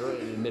I wonder,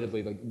 and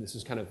admittedly this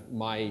is kind of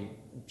my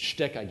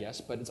shtick, I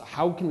guess, but it's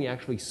how can we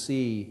actually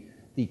see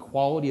the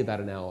quality of that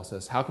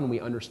analysis? How can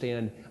we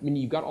understand? I mean,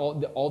 you've got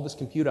all this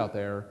compute out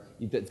there.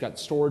 It's got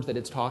storage that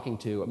it's talking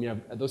to. I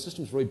mean, are those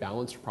systems really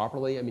balanced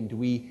properly? I mean,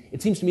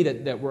 it seems to me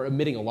that we're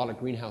emitting a lot of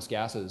greenhouse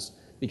gases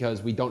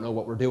because we don't know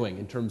what we're doing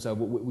in terms of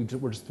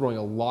we're just throwing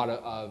a lot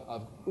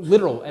of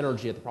literal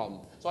energy at the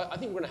problem. So I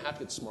think we're going to have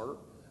to get smarter.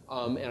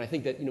 And I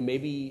think that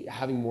maybe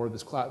having more of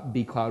this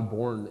be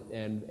cloud-born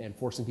and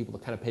forcing people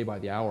to kind of pay by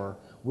the hour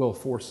will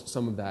force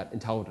some of that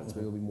intelligence.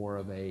 Maybe it'll be more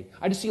of a.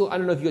 I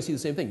don't know if you guys see the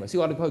same thing, but I see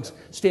a lot of folks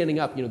standing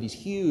up, these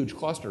huge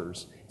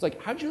clusters. It's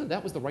like, how did you know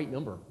that was the right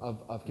number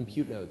of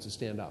compute nodes to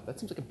stand up? That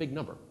seems like a big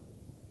number.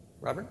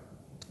 Robert?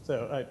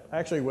 So I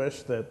actually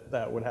wish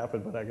that would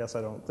happen, but I guess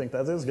I don't think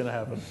that is going to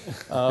happen.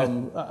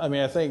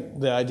 I think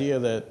the idea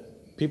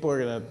that people are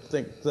going to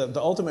think that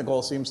the ultimate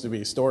goal seems to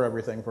be store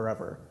everything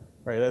forever.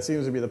 Right, that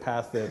seems to be the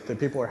path that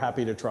people are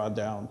happy to trod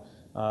down,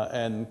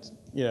 and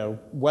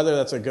whether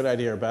that's a good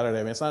idea or bad idea.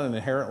 I mean, it's not an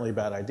inherently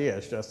bad idea;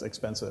 it's just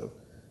expensive.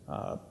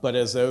 But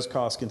as those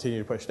costs continue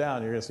to push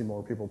down, you're going to see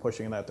more people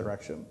pushing in that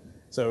direction.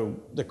 So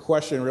the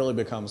question really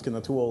becomes: can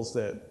the tools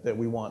that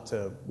we want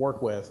to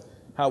work with,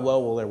 how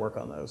well will they work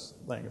on those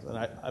things? And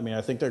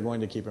I think they're going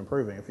to keep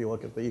improving. If you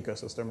look at the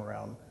ecosystem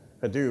around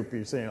Hadoop,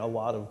 you're seeing a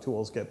lot of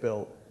tools get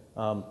built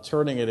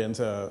turning it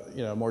into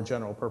a more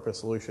general purpose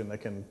solution that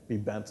can be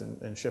bent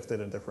and shifted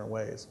in different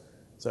ways.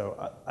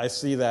 So I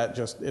see that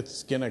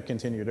it's going to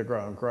continue to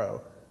grow and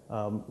grow.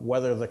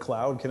 Whether the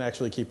cloud can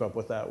actually keep up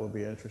with that will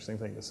be an interesting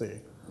thing to see.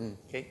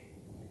 Kate?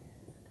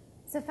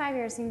 So 5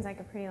 years seems like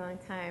a pretty long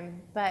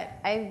time, but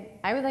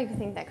I would like to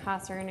think that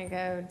costs are going to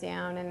go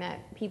down and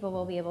that people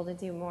will be able to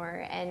do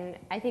more. And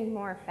I think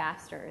more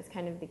faster is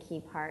kind of the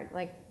key part.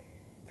 Like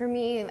for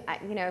me,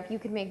 if you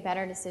could make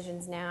better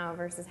decisions now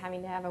versus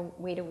having to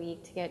wait a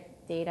week to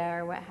get data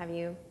or what have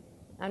you,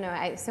 I don't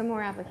know. So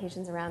more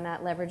applications around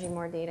that, leveraging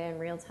more data in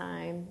real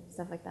time,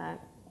 stuff like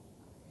that,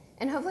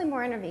 and hopefully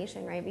more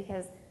innovation, right?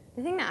 Because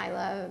the thing that I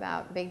love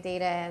about big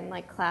data and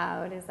like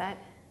cloud is that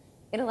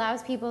it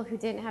allows people who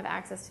didn't have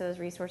access to those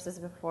resources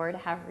before to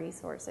have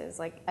resources,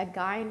 like a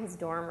guy in his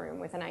dorm room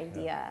with an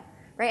idea,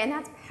 right? And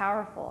that's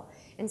powerful.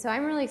 And so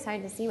I'm really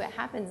excited to see what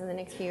happens in the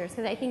next few years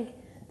because I think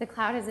the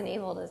cloud has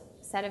enabled a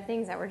set of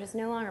things that were just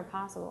no longer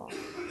possible.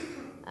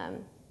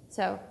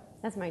 So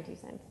that's my 2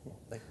 cents.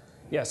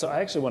 Yeah, so I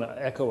actually want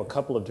to echo a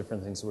couple of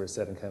different things that were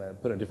said and kind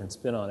of put a different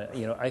spin on it.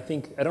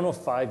 I don't know if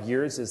 5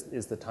 years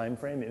is the time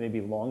frame. It may be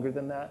longer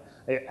than that.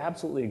 I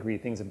absolutely agree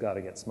things have got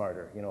to get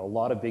smarter. A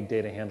lot of big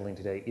data handling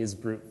today is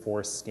brute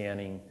force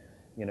scanning,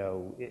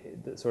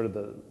 sort of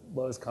the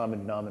lowest common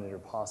denominator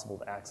possible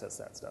to access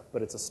that stuff.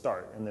 But it's a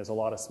start, and there's a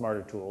lot of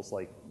smarter tools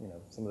like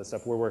some of the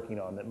stuff we're working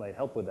on that might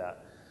help with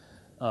that.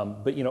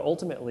 But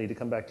ultimately, to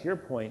come back to your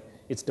point,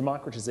 it's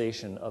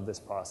democratization of this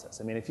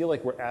process. I feel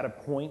like we're at a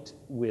point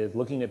with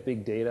looking at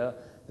big data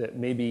that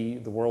maybe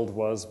the world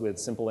was with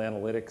simple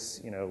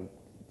analytics,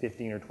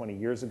 15 or 20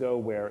 years ago,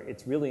 where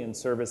it's really in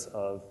service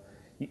of,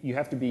 you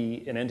have to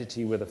be an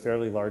entity with a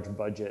fairly large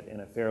budget and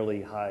a fairly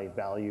high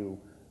value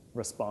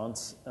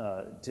response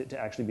to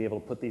actually be able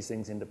to put these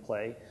things into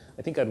play.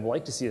 I think I'd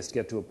like to see us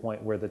get to a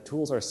point where the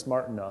tools are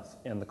smart enough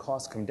and the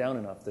costs come down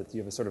enough that you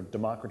have a sort of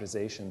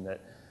democratization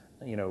that,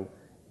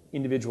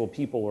 individual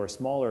people or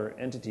smaller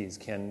entities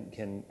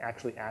can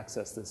actually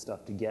access this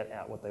stuff to get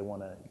at what they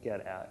want to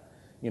get at.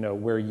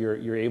 Where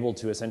you're able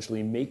to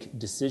essentially make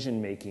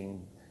decision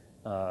making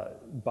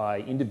by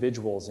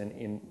individuals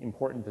in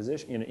important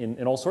position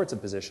in all sorts of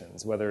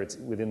positions, whether it's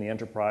within the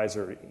enterprise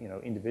or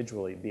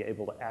individually, be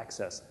able to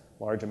access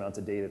large amounts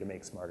of data to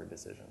make smarter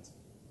decisions.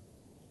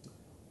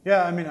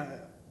 Yeah,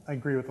 I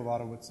agree with a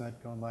lot of what's said.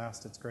 Going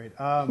last, it's great.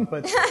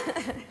 But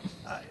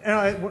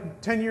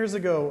 10 years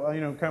ago,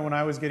 kind of when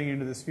I was getting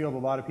into this field, a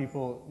lot of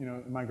people,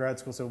 in my grad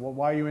school said, "Well,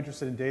 why are you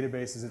interested in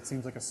databases? It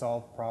seems like a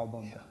solved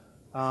problem." Yeah.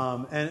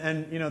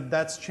 And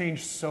that's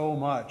changed so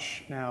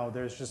much now.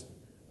 There's just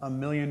a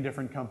million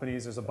different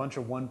companies. There's a bunch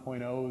of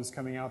 1.0s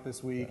coming out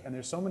this week, and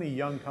there's so many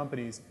young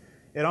companies.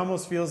 It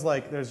almost feels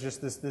like there's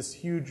just this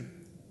huge.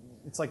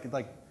 It's like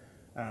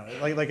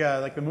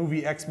the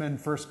movie X-Men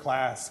First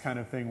Class kind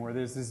of thing, where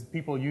there's these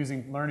people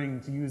learning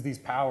to use these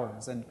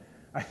powers. And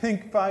I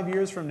think 5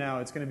 years from now,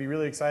 it's going to be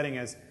really exciting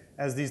as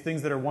these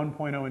things that are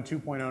 1.0 and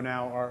 2.0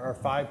 now are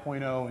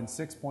 5.0 and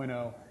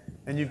 6.0,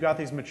 and you've got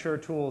these mature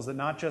tools that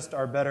not just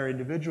are better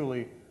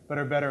individually, but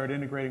are better at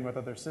integrating with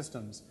other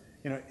systems.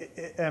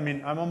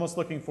 I'm almost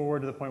looking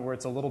forward to the point where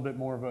it's a little bit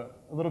more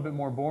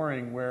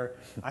boring, where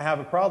I have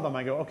a problem,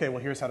 I go, okay,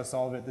 well, here's how to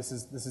solve it. This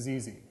is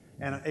easy,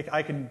 and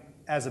I can,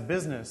 as a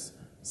business,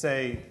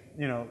 say,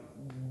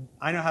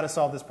 I know how to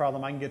solve this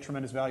problem. I can get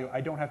tremendous value.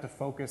 I don't have to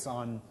focus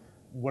on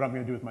what I'm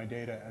going to do with my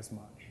data as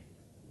much.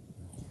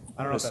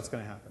 I don't know if that's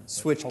going to happen.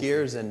 Switch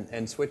gears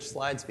and switch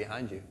slides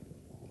behind you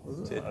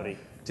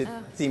to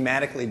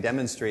thematically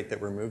demonstrate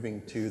that we're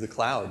moving to the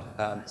cloud.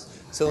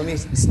 So let me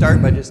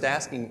start by just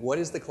asking, what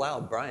is the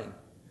cloud, Brian?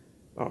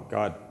 Oh,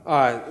 God.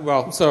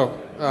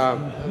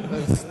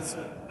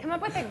 Come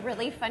up with a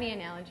really funny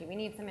analogy. We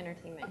need some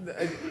entertainment.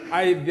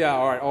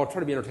 All right. I'll try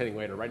to be entertaining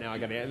later. Right now,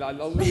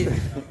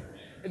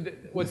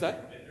 what's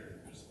that?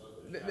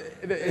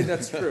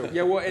 That's true.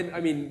 Yeah. Well,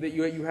 and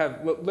you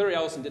have Larry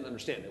Ellison didn't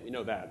understand it. We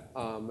know that.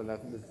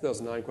 The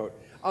 2009 quote.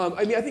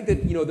 I think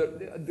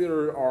that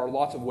there are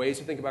lots of ways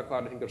to think about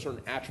cloud. I think there are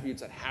certain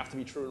attributes that have to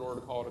be true in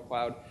order to call it a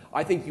cloud.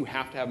 I think you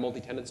have to have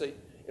multi-tenancy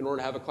in order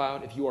to have a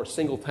cloud. If you are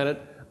single tenant,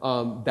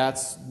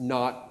 that's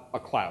not a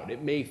cloud.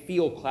 It may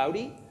feel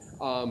cloudy.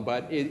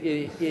 But it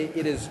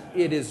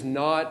is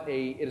not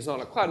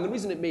a cloud. And the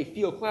reason it may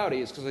feel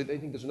cloudy is because I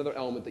think there's another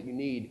element that you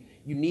need.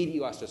 You need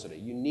elasticity.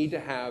 You need to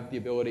have the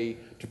ability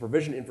to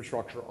provision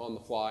infrastructure on the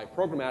fly,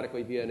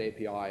 programmatically via an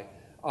API.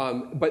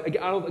 But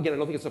I don't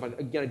think it's stuff.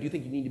 Again, I do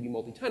think you need to be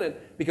multi-tenant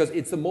because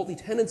it's the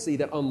multi-tenancy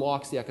that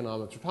unlocks the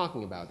economics we're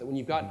talking about. That when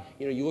you've got,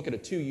 you look at a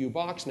 2U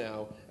box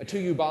now. A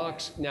 2U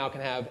box now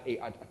can have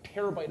a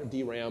terabyte of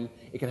DRAM.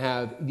 It can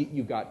have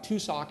you've got 2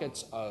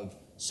 sockets of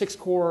 6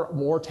 core,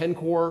 more 10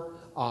 core.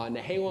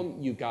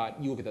 Nehalem, you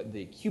look at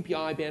the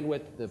QPI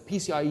bandwidth, the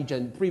PCIe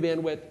Gen 3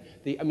 bandwidth.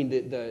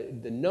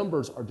 The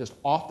numbers are just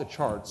off the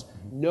charts.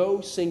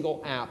 No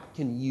single app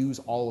can use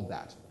all of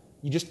that.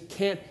 You just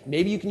can't.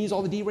 Maybe you can use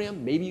all the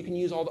DRAM. Maybe you can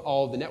use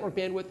all the network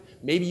bandwidth.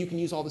 Maybe you can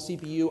use all the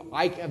CPU.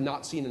 I have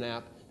not seen an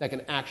app that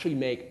can actually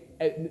make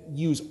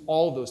use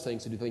all of those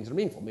things to do things that are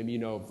meaningful. Maybe you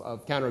know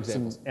of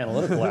counterexamples. Some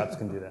analytical apps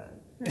can do that.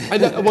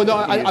 Well,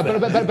 no,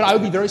 but I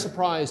would be very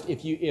surprised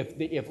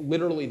if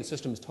literally the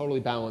system is totally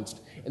balanced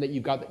and that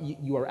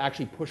you are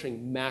actually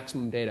pushing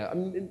maximum data. I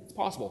mean, it's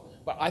possible,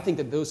 but I think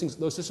that those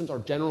systems are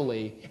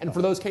generally, and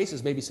for those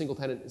cases, maybe single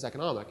tenant is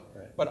economic.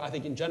 Right. But I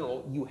think in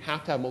general, you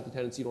have to have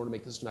multi-tenancy in order to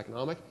make the system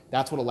economic.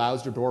 That's what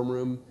allows your dorm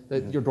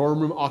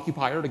room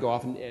occupier to go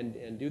off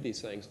and do these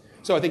things.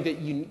 So I think that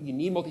you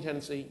need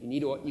multi-tenancy, you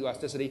need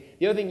elasticity.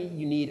 The other thing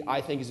you need, I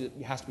think, is it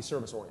has to be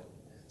service oriented.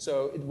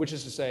 So, which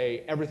is to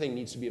say, everything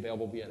needs to be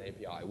available via an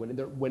API.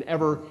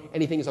 Whenever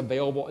anything is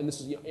available, and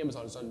this is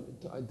Amazon has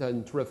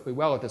done terrifically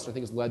well at this. I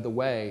think has led the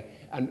way.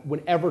 And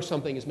whenever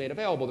something is made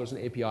available, there's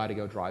an API to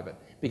go drive it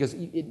because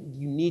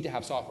you need to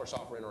have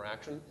software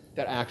interaction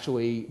that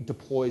actually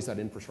deploys that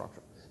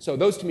infrastructure. So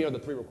those to me are the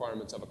three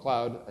requirements of a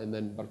cloud. And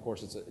then, but of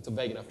course, it's a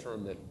vague enough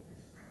term that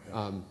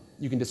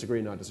you can disagree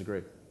and not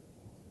disagree.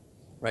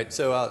 Right,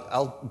 so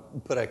I'll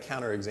put a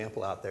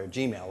counterexample out there.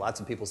 Gmail. Lots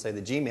of people say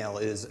that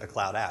Gmail is a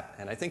cloud app.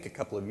 And I think a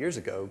couple of years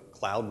ago,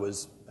 cloud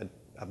was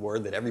a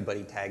word that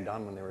everybody tagged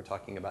on when they were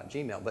talking about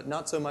Gmail, but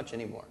not so much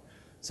anymore.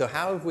 So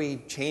how have we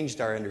changed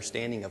our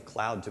understanding of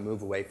cloud to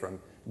move away from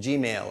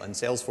Gmail and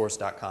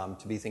Salesforce.com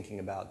to be thinking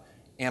about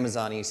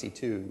Amazon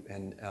EC2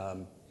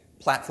 and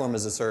platform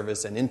as a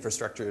service and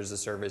infrastructure as a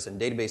service and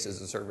database as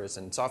a service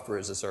and software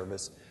as a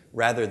service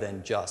rather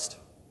than just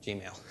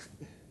Gmail?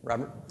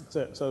 Robert?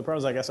 So the problem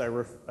is, I guess I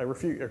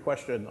refute your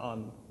question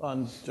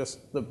on just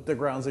the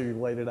grounds that you've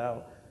laid it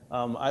out.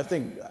 I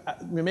think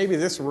maybe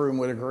this room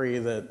would agree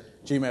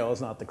that Gmail is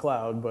not the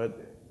cloud,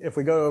 but if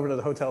we go over to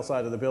the hotel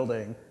side of the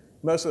building,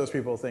 most of those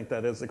people think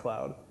that is the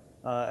cloud.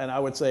 And I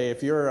would say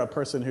if you're a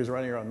person who's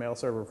running your own mail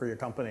server for your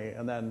company,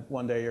 and then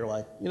one day you're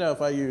like,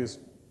 if I use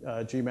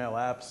Gmail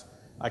apps,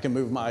 I can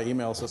move my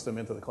email system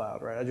into the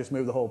cloud, right? I just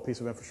move the whole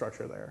piece of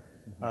infrastructure there.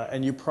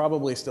 And you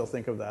probably still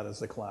think of that as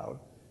the cloud.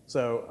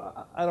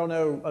 So I don't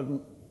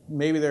know,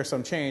 maybe there's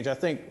some change. I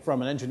think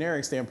from an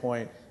engineering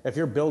standpoint, if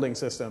you're building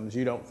systems,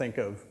 you don't think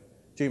of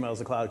Gmail as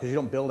the cloud because you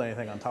don't build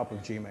anything on top of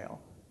Gmail,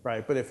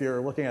 right? But if you're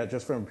looking at it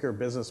just from a pure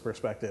business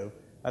perspective,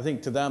 I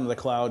think to them the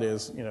cloud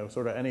is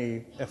sort of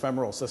any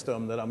ephemeral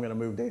system that I'm going to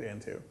move data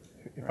into.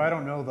 If I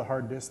don't know the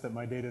hard disk that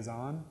my data is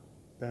on,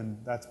 then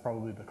that's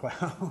probably the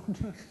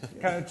cloud,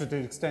 kind of to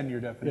extend your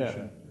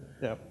definition.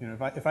 Yeah.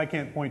 If I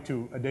can't point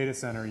to a data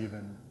center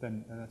even,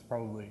 then that's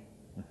probably,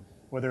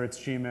 whether it's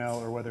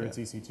Gmail or whether it's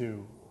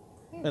EC2.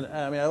 And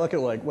I mean, I look at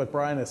like what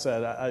Brian has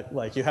said.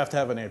 Like you have to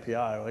have an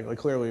API. Like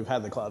clearly, we've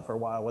had the cloud for a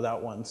while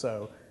without one.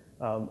 So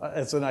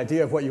it's an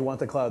idea of what you want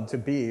the cloud to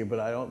be, but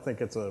I don't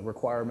think it's a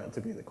requirement to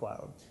be the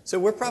cloud. So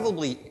we're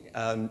probably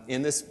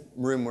in this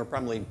room. We're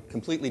probably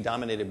completely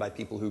dominated by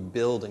people who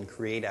build and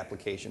create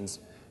applications,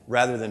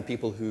 rather than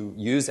people who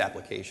use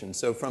applications.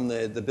 So from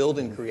the build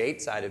and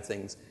create side of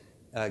things,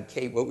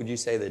 Kate, what would you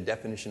say the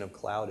definition of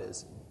cloud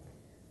is?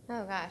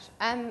 Oh gosh.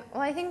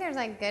 Well, I think there's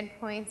like good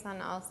points on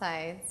all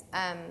sides.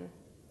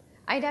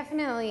 I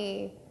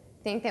definitely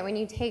think that when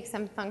you take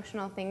some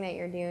functional thing that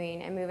you're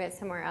doing and move it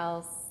somewhere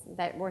else,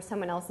 where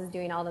someone else is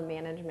doing all the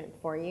management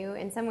for you,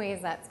 in some ways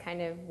that's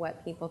kind of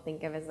what people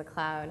think of as the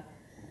cloud.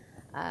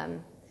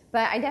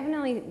 But I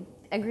definitely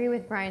agree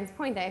with Brian's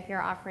point that if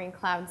you're offering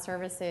cloud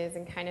services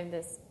and kind of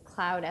this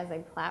cloud as a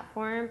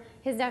platform,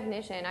 his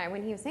definition,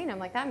 when he was saying it, I'm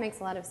like, that makes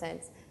a lot of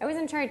sense. I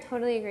wasn't sure I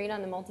totally agreed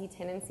on the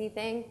multi-tenancy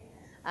thing.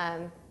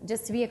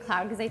 Just to be a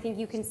cloud, because I think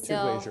you can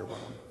still.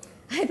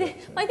 I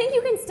think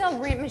you can still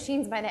rent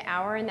machines by the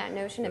hour, and that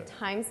notion of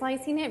time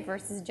slicing it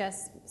versus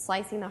just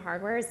slicing the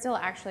hardware is still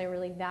actually a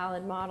really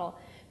valid model,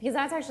 because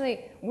that's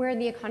actually where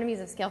the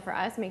economies of scale for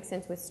us make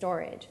sense with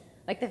storage.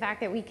 Like the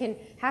fact that we can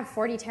have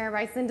 40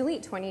 terabytes and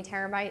delete 20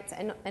 terabytes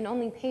and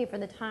only pay for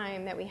the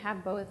time that we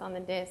have both on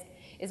the disk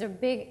is a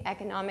big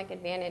economic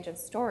advantage of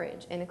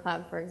storage in the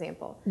cloud, for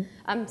example.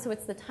 So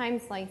it's the time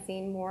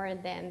slicing more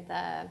than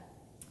the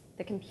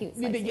compute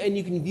slicing. And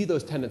you can view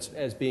those tenants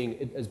as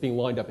being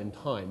lined up in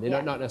time.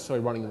 They're not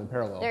necessarily running them in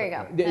parallel. There you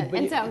go.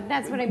 And so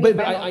that's what I mean.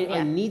 But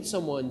I need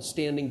someone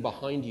standing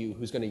behind you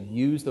who's going to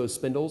use those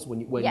spindles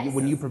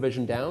when you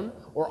provision down,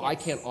 or I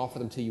can't offer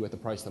them to you at the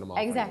price that I'm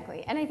offering.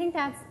 Exactly. And I think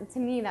to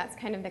me, that's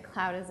kind of the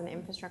cloud as an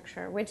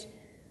infrastructure, which,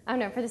 I don't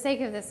know, for the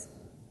sake of this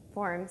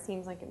forum,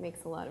 seems like it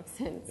makes a lot of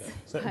sense.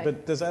 Yeah.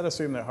 But does that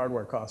assume that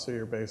hardware costs are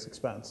your base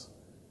expense?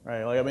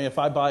 Right? Like, I mean, if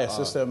I buy a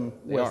system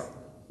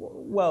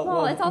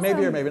Well,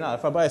 maybe or maybe not.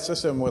 If I buy a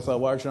system with a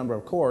large number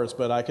of cores,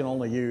 but I can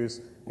only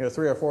use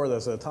 3 or 4 of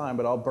those at a time,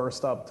 but I'll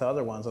burst up to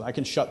other ones, and I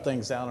can shut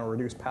things down and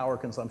reduce power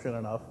consumption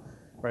enough,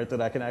 right,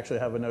 that I can actually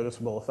have a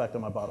noticeable effect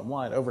on my bottom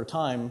line. Over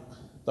time,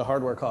 the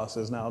hardware cost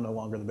is now no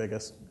longer the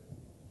biggest.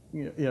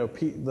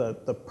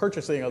 The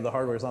purchasing of the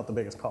hardware is not the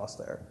biggest cost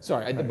there.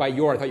 Sorry, right? By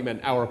I thought you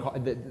meant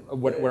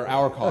where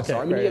our costs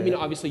are. I mean,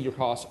 obviously your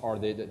costs are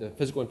the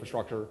physical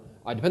infrastructure.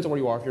 Depends on where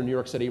you are. If you're in New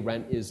York City,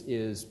 rent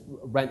is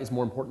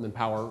more important than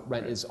power.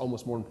 Rent is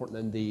almost more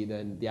important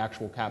than the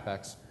actual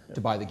capex.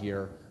 to buy the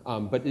gear.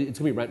 But it's going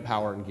to be rent,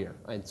 power, and gear.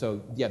 And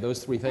so, yeah,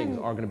 those three things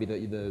are going to be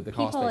the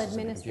cost people basis.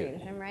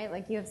 administration, right?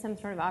 Like you have some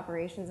sort of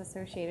operations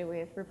associated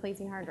with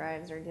replacing hard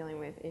drives or dealing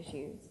with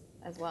issues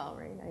as well,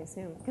 right? I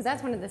assume. Because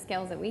that's one of the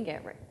scales that we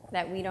get, right?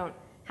 That we don't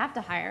have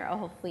to hire a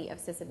whole fleet of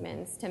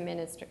sysadmins to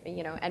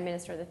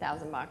administer the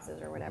 1,000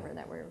 boxes or whatever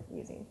that we're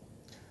using.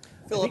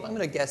 Philip, I'm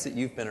going to guess that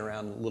you've been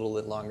around a little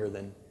bit longer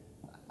than,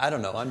 I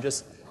don't know, I'm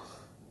just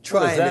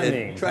trying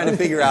to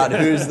figure out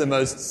who's the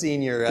most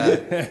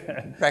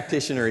senior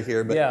practitioner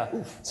here. But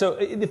yeah. So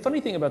the funny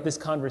thing about this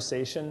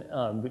conversation,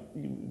 we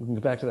can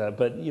go back to that.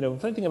 But the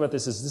funny thing about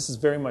this is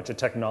very much a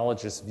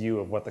technologist's view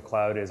of what the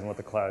cloud is and what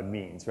the cloud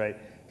means, right?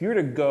 If you were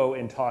to go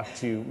and talk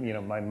to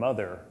my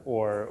mother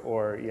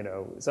or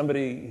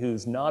somebody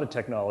who's not a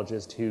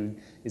technologist who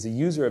is a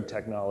user of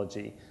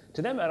technology,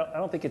 to them, I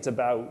don't think it's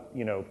about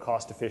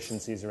cost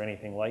efficiencies or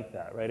anything like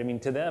that, right? I mean,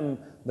 to them,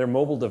 their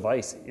mobile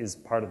device is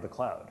part of the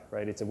cloud,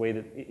 right? It's a way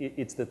that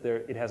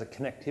it has a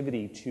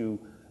connectivity to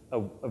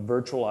a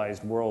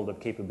virtualized world of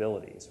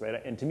capabilities,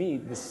 right? And to me,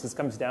 this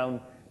comes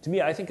down to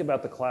me. I think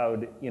about the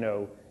cloud,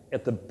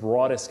 at the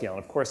broadest scale. And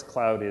of course,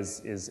 cloud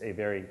is a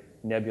very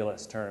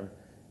nebulous term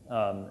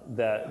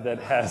that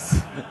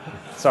has.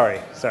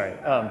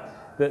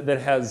 That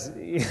has,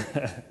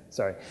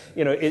 sorry,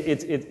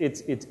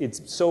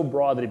 it's so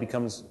broad that it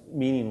becomes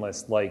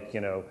meaningless, like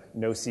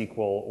NoSQL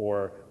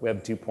or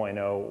Web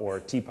 2.0 or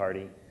Tea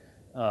Party.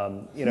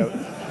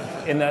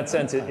 In that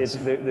sense, it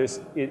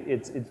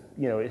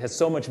has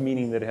so much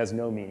meaning that it has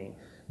no meaning.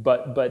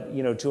 But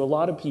to a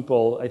lot of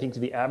people, I think to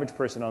the average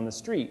person on the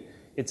street,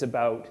 it's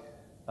about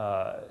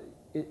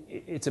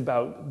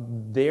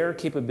their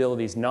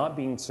capabilities not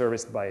being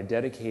serviced by a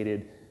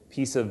dedicated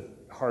piece of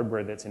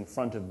hardware that's in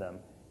front of them.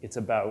 It's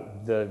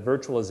about the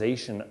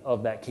virtualization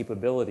of that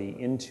capability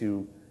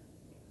into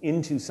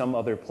some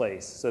other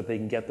place so that they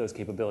can get those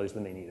capabilities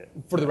when they need it.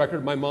 For the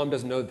record, my mom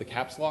doesn't know that the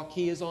caps lock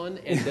key is on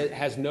and that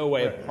has no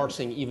way of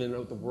parsing even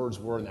what the words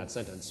were in that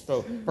sentence.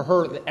 So for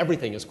her,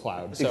 everything is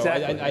cloud. So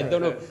exactly. I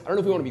don't know if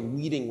we want to be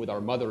leading with our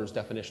mother's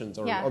definitions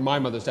or my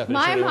mother's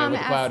definition. My mom what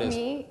the cloud asked is.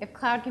 me if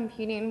cloud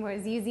computing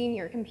was using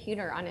your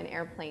computer on an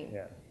airplane.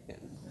 Yeah.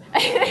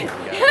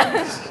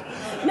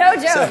 No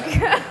joke.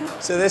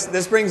 So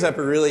this brings up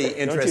a really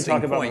interesting Don't you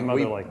talk point. about my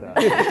mother like that.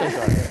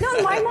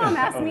 No, my mom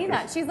asked me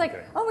that. She's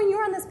like, "Oh, when you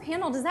were on this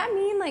panel, does that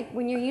mean like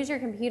when you use your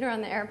computer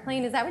on the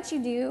airplane, is that what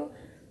you do?"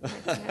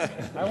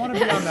 I want to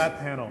be on that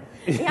panel.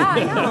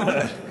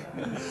 Yeah,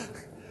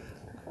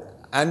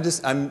 I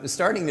know. I'm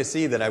starting to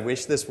see that I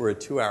wish this were a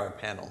 2-hour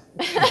panel.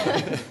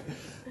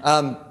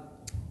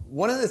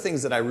 One of the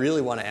things that I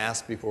really want to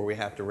ask before we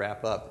have to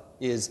wrap up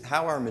is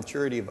how our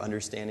maturity of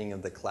understanding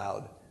of the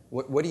cloud.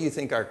 What do you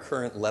think our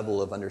current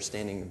level of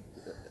understanding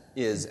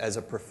is as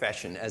a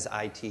profession, as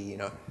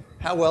IT?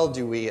 How well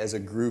do we as a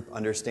group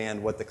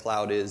understand what the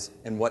cloud is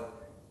and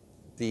what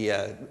the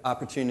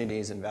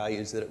opportunities and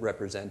values that it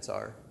represents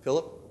are?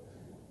 Philip?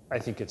 I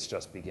think it's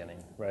just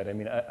beginning, right? I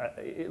mean,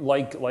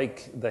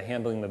 like the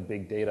handling of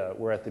big data,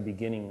 we're at the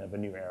beginning of a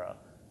new era.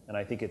 And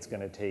I think it's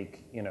going to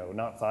take,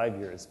 not 5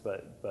 years,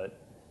 but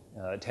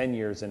 10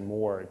 years and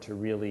more to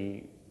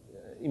really,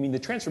 the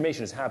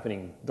transformation is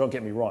happening, don't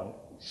get me wrong,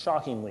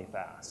 shockingly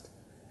fast,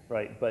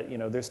 right? But,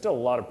 there's still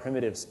a lot of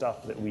primitive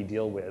stuff that we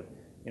deal with.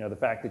 The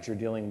fact that you're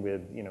dealing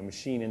with,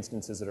 machine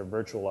instances that are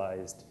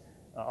virtualized,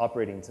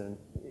 operating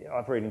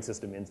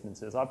system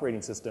instances,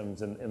 operating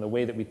systems, and the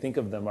way that we think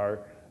of them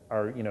are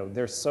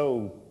they're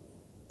so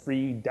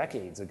 3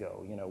 decades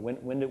ago.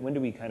 When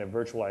do we kind of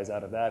virtualize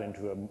out of that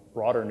into a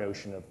broader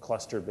notion of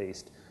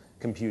cluster-based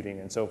computing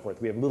and so forth?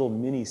 We have little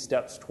mini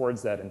steps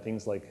towards that in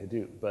things like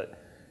Hadoop, but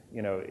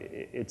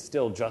it's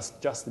still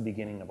just the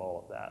beginning of all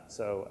of that.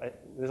 So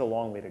there's a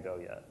long way to go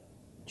yet.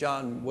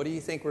 John, what do you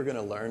think we're going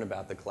to learn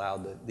about the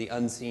cloud, the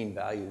unseen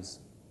values?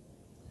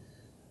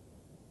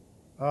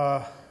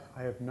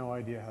 I have no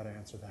idea how to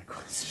answer that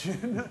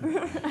question.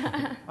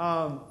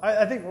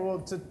 I think,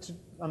 well,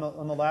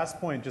 on the last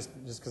point, just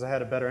because I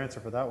had a better answer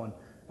for that one.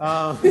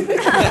 I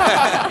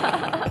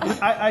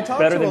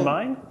talked better to than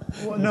mine?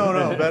 Well,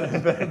 no,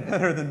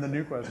 better than the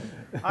new question.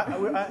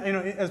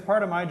 As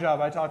part of my job,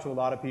 I talk to a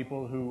lot of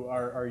people who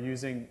are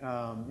using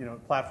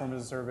platform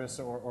as a service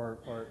or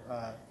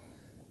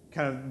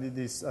kind of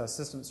these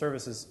system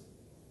services,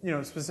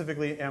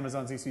 specifically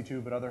Amazon's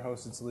EC2, but other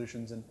hosted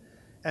solutions.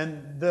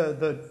 And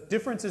the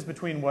differences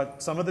between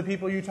what some of the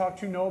people you talk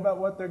to know about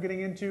what they're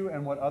getting into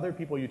and what other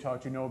people you talk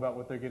to know about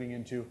what they're getting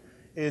into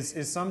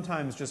is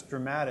sometimes just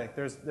dramatic.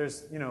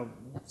 There's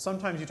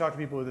sometimes you talk to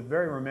people with a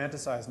very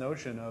romanticized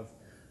notion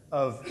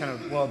of kind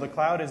of, well, the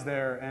cloud is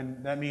there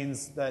and that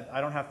means that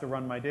I don't have to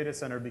run my data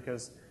center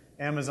because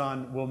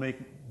Amazon will make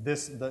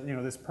this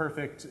this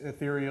perfect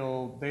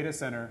ethereal data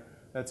center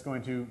that's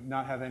going to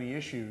not have any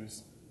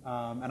issues,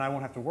 and I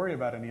won't have to worry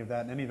about any of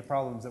that, and any of the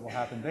problems that will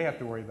happen they have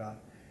to worry about.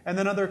 And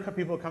then other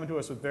people come to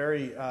us with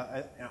very,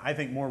 I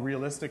think, more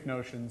realistic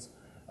notions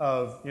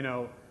of,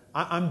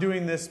 I'm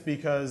doing this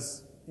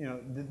because,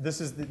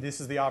 this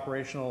is the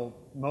operational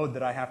mode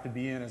that I have to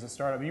be in as a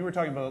startup. You were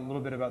talking about a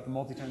little bit about the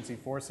multi-tenancy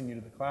forcing you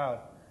to the cloud.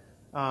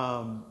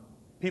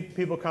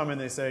 People come and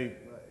they say,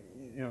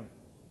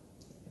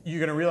 you're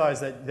going to realize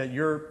that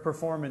your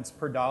performance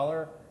per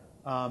dollar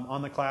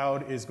on the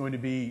cloud is going to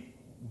be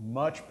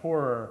much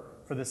poorer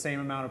for the same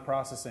amount of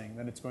processing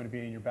than it's going to be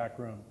in your back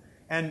room.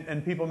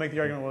 And people make the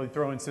argument, well, you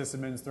throw in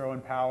sysadmins, throw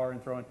in power,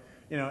 and throw in,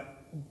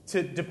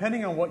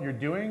 depending on what you're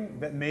doing,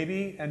 that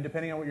maybe, and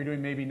depending on what you're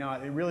doing, maybe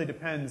not. It really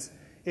depends.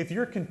 If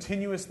you're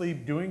continuously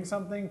doing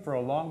something for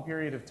a long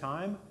period of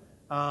time,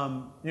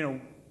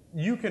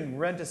 you can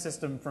rent a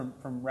system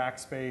from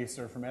Rackspace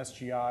or from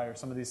SGI or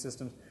some of these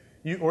systems,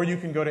 or you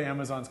can go to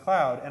Amazon's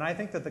cloud. And I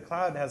think that the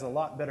cloud has a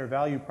lot better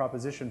value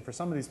proposition for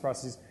some of these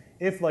processes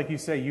if, like you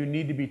say, you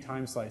need to be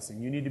time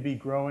slicing. You need to be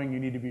growing. You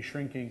need to be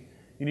shrinking.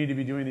 You need to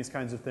be doing these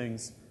kinds of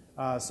things.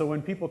 So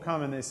when people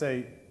come and they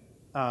say,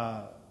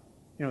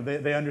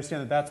 they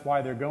understand that that's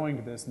why they're going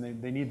to this,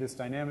 and they need this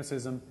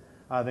dynamicism.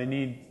 They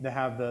need to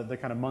have the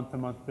kind of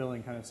month-to-month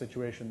billing kind of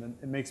situation. Then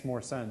it makes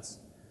more sense.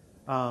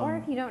 Or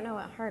if you don't know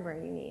what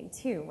hardware you need,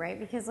 too, right?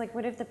 Because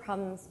what if the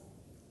problems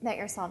that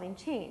you're solving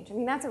change? I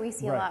mean, that's what we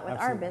see a lot with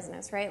our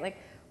business, right? Like,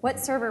 what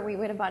server we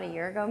would have bought a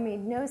year ago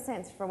made no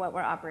sense for what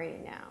we're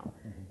operating now.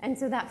 And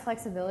so that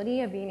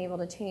flexibility of being able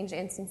to change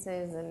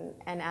instances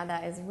and add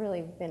that is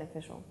really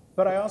beneficial.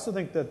 But I also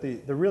think that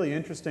the really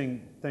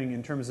interesting thing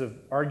in terms of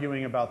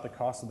arguing about the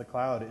cost of the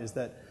cloud is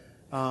that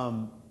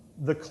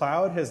the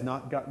cloud has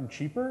not gotten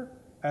cheaper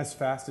as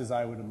fast as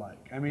I would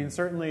like. I mean,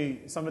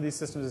 certainly some of these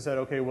systems have said,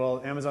 okay,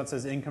 well, Amazon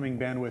says incoming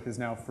bandwidth is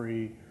now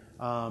free.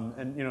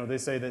 And they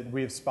say that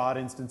we have spot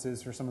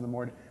instances for some of the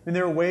more. I mean,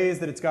 there are ways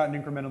that it's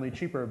gotten incrementally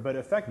cheaper, but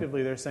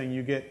effectively they're saying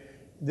you get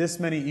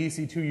this many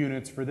EC2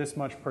 units for this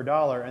much per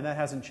dollar, and that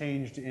hasn't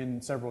changed in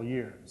several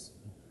years.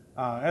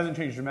 It hasn't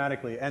changed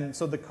dramatically. And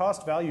so the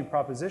cost value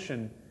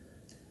proposition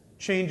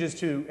changes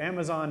to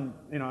Amazon.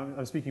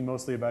 I'm speaking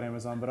mostly about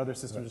Amazon, but other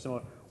systems are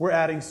similar. We're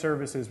adding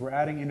services, we're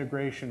adding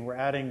integration, we're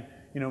adding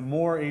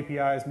more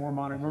APIs, more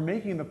monitoring. We're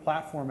making the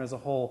platform as a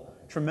whole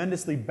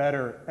tremendously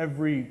better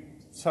every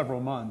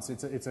several months.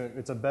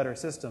 It's a better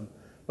system.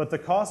 But the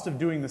cost of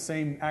doing the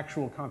same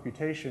actual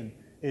computation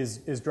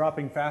is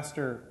dropping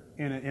faster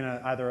in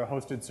either a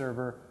hosted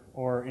server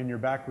or in your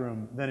back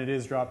room than it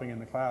is dropping in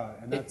the cloud,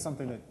 and that's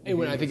something that.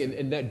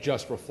 And that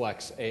just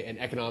reflects a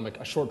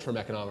short-term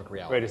economic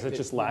reality. Right? Is it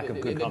just lack of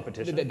good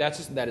competition?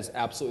 That is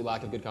absolutely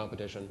lack of good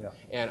competition. Yeah.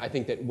 And I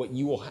think that what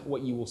you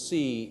will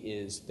see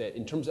is that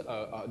in terms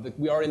of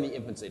we are in the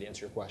infancy. To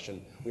answer your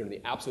question, we are in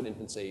the absolute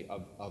infancy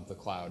of the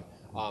cloud.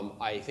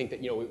 I think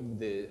that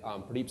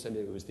Pradeep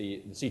Sandhu, who's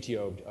the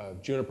CTO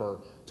of Juniper,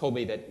 told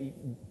me that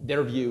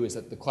their view is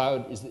that the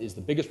cloud is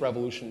the biggest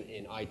revolution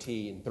in IT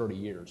in 30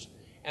 years.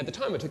 At the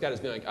time, I took that as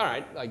being like, all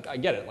right, I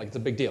get it. Like, it's a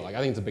big deal. Like, I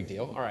think it's a big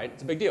deal. All right,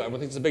 it's a big deal.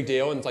 Everyone thinks it's a big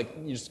deal, and it's like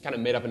you just kind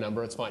of made up a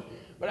number. It's fine.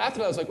 But after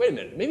that, I was like, wait a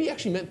minute. Maybe he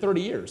actually meant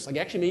 30 years. Like,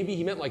 actually, maybe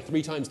he meant like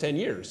 3 times 10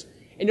 years.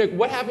 And you're like,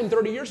 what happened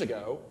 30 years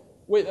ago?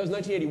 Wait, that was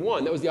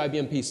 1981. That was the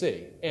IBM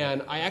PC.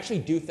 And I actually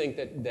do think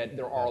that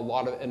there are a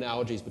lot of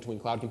analogies between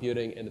cloud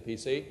computing and the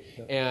PC.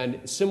 Yeah.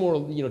 And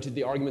similar, to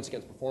the arguments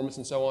against performance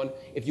and so on,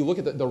 if you look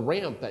at the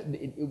ramp, that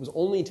it was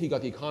only until you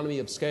got the economy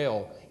of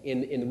scale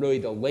in really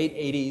the late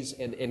 80s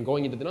and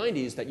going into the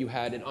 90s that you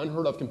had an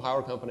unheard of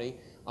compiler company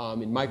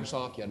in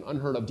Microsoft, you had an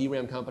unheard of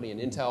DRAM company in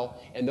Intel,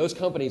 and those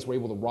companies were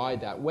able to ride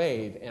that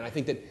wave. And I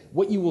think that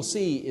what you will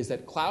see is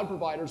that cloud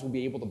providers will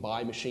be able to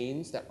buy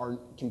machines that are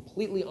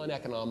completely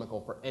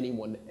uneconomical for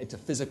anyone to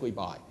physically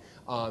buy.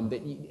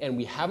 And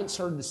we haven't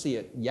started to see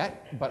it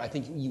yet, but I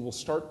think you will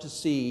start to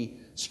see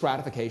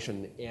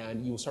stratification,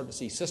 and you will start to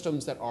see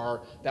systems that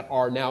are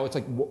now, it's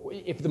like,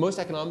 if the most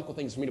economical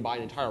thing is for me to buy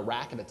an entire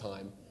rack at a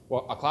time,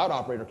 well, a cloud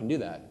operator can do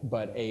that,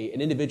 but an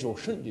individual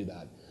shouldn't do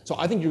that. So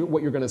I think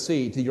what you're going to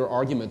see to your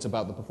arguments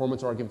about the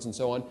performance arguments and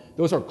so on,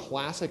 those are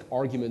classic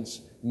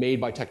arguments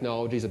made by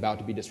technologies about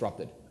to be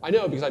disrupted. I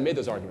know because I made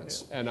those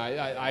arguments, and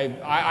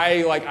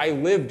I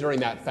lived during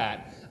that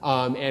fat,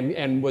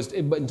 and was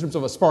in terms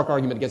of a Spark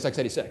argument against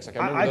x86. Like,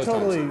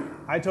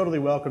 I totally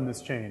welcome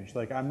this change.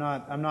 Like, I'm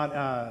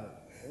not.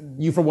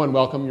 You, for one,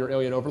 welcome your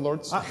alien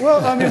overlords?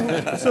 Well, I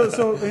mean,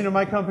 so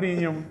my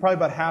company, probably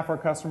about half our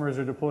customers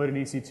are deployed in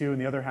EC2,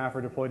 and the other half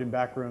are deployed in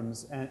back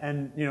rooms.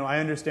 And I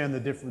understand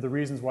the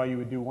reasons why you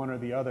would do one or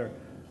the other.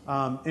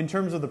 In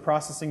terms of the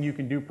processing you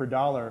can do per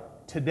dollar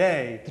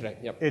today,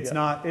 yep. It's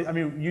not. I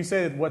mean, you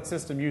say that what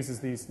system uses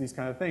these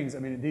kind of things. I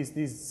mean,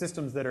 these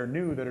systems that are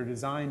new, that are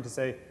designed to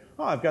say,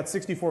 oh, I've got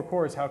 64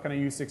 cores. How can I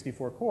use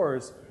 64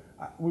 cores?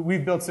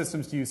 We've built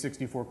systems to use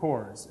 64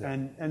 cores, yeah.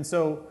 And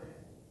so.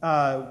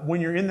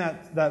 When you're in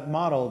that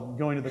model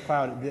going to the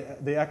cloud,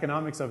 the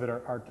economics of it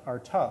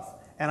are tough.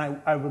 And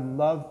I would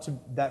love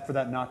for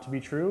that not to be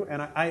true.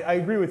 And I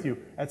agree with you.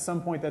 At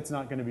some point, that's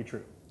not going to be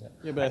true.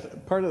 Yeah,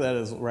 but part of that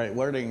is, right,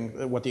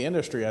 learning what the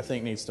industry, I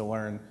think, needs to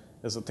learn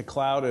is that the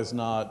cloud is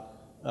not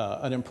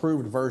an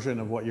improved version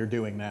of what you're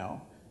doing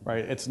now.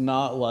 Right, it's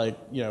not like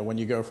when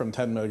you go from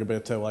 10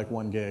 megabit to like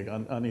 1 gig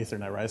on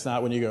Ethernet. Right, it's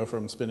not when you go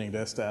from spinning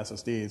disk to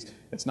SSDs.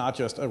 It's not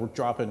just a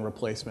drop-in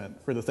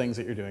replacement for the things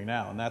that you're doing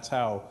now, and that's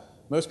how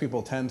most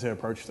people tend to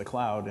approach the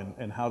cloud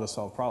and how to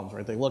solve problems.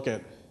 Right, they look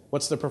at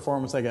what's the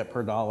performance I get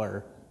per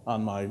dollar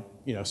on my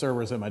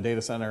servers in my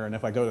data center, and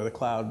if I go to the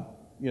cloud,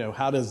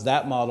 how does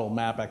that model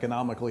map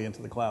economically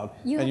into the cloud?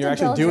 And you're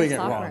actually doing it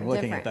wrong,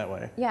 looking at it that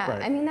way. Yeah,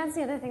 right. I mean, that's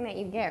the other thing that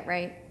you get,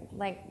 right?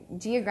 Like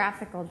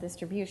geographical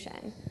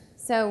distribution.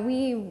 So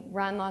we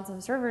run lots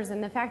of servers,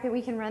 and the fact that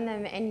we can run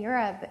them in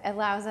Europe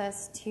allows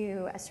us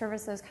to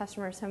service those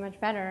customers so much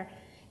better.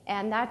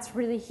 And that's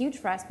really huge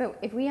for us. But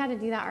if we had to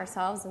do that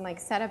ourselves and like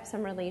set up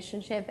some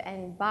relationship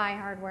and buy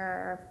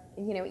hardware,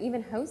 or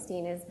even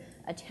hosting is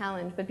a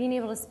challenge. But being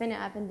able to spin it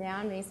up and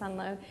down based on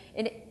load,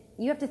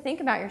 you have to think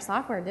about your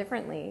software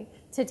differently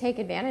to take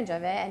advantage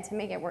of it and to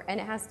make it work. And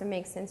it has to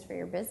make sense for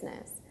your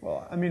business.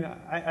 Well, I mean,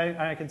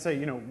 I can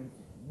say,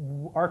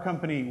 our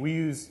company, we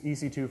use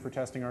EC2 for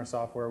testing our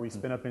software. We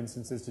spin up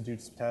instances to do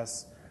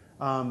tests.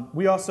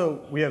 We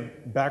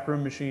have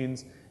backroom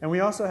machines, and we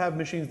also have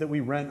machines that we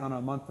rent on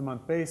a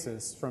month-to-month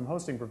basis from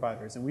hosting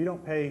providers, and we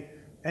don't pay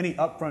any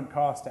upfront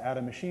cost to add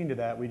a machine to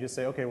that. We just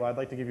say, okay, well, I'd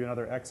like to give you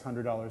another X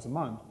 $100 a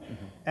month.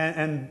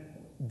 And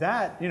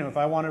that, if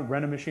I want to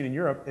rent a machine in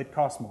Europe, it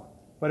costs more.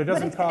 But it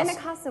doesn't cost... And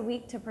it costs a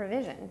week to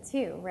provision,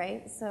 too,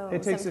 right? So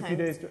it takes a few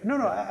days to... No,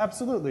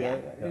 absolutely. Yeah.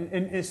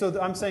 And so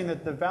I'm saying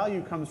that the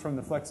value comes from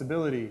the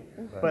flexibility,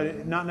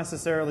 but not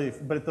necessarily...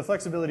 But the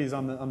flexibility is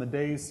on the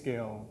days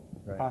scale,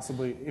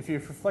 possibly. If your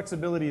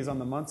flexibility is on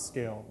the month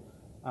scale,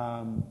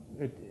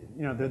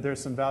 there's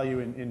some value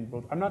in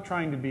both. I'm not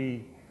trying to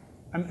be...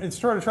 It's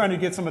sort of trying to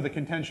get some of the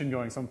contention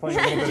going, so I'm playing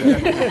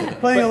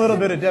a little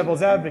bit of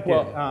devil's advocate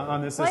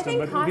on this system.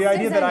 But the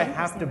idea that I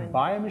have to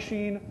buy a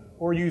machine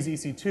or use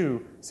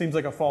EC2 seems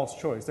like a false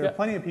choice. There are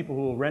plenty of people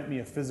who will rent me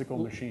a physical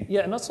machine. Yeah,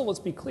 and also let's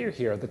be clear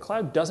here. The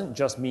cloud doesn't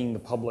just mean the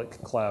public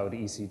cloud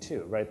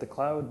EC2, right? The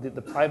cloud,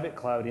 the private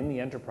cloud in the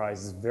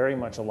enterprise is very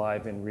much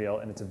alive and real,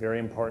 and it's a very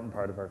important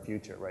part of our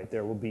future, right?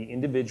 There will be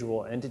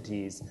individual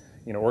entities,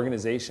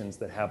 organizations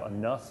that have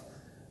enough,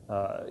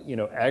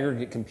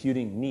 aggregate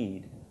computing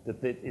need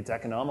that it's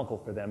economical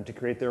for them to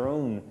create their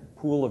own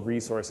pool of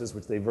resources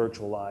which they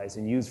virtualize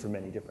and use for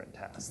many different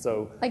tasks.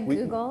 So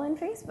Google and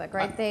Facebook,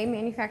 right? They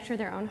manufacture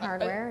their own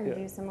hardware and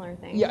do similar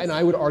things. Yeah, and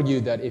I would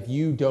argue that if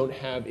you don't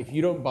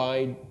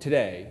buy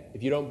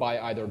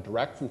either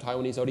direct from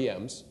Taiwanese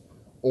ODMs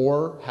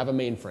or have a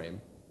mainframe,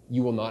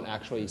 you will not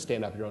actually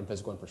stand up your own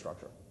physical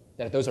infrastructure.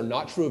 That if those are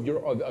not true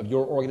of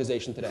your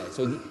organization today.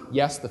 So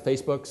yes, the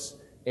Facebooks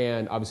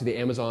and obviously the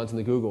Amazons and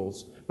the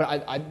Googles.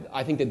 But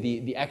I think that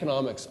the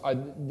economics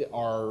you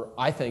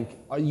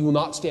will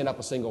not stand up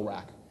a single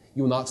rack.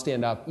 You will not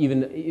stand up,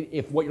 even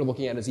if what you're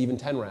looking at is even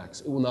 10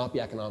 racks. It will not be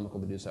economical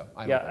to do so.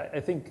 I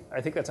think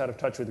that's out of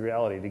touch with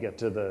reality to get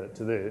to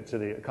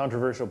the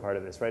controversial part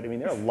of this, right? I mean,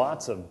 there are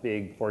lots of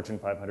big Fortune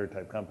 500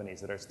 type companies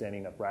that are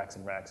standing up racks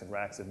and racks and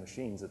racks of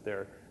machines that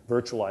they're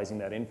virtualizing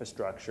that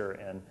infrastructure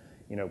and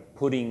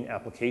putting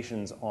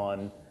applications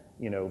on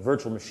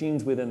virtual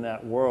machines within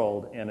that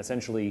world and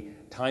essentially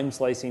time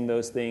slicing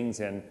those things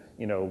and,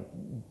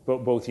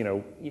 both,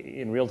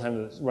 in real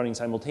time running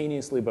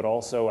simultaneously, but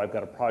also I've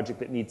got a project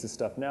that needs this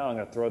stuff now, I'm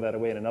going to throw that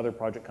away and another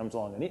project comes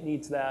along and it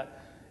needs that.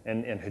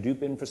 And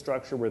Hadoop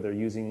infrastructure where they're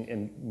using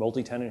in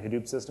multi-tenant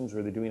Hadoop systems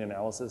where they're doing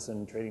analysis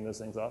and trading those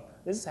things off.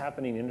 This is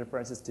happening in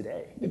enterprises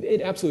today. It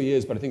absolutely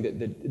is, but I think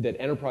that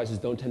enterprises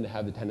don't tend to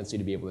have the tendency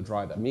to be able to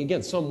drive that. I mean,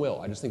 again, some will.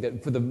 I just think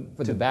that for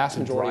the vast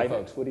majority of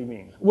folks. What do you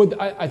mean? Well,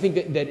 I think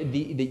that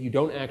you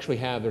don't actually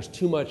have, there's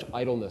too much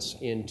idleness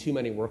in too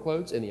many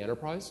workloads in the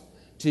enterprise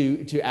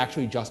to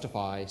actually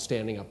justify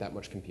standing up that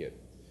much compute.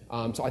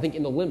 So I think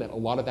in the limit, a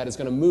lot of that is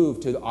going to move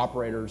to the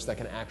operators that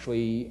can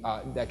actually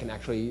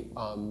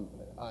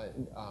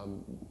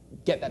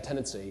get that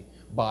tendency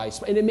by,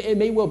 and it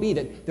may well be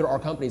that there are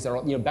companies that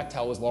are,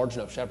 Bechtel is large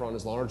enough, Chevron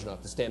is large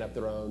enough to stand up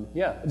their own.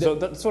 Yeah, so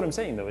that's what I'm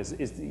saying though, is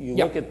you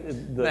look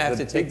at the... I have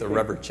to take the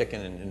rubber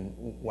chicken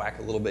and whack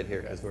a little bit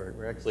here because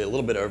we're actually a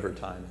little bit over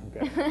time.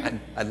 Okay.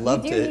 I'd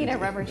love to... You do need a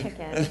rubber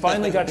chicken. You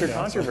finally got your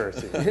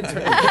controversy.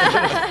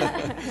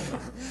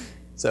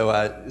 So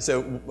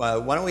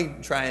why don't we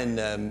try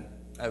and,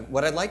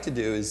 what I'd like to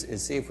do is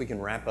see if we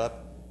can wrap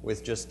up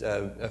with just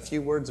a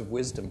few words of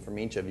wisdom from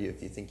each of you,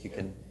 if you think you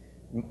can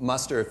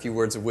muster a few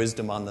words of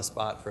wisdom on the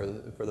spot for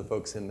the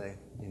folks in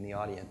the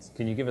audience.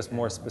 Can you give us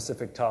more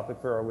specific topic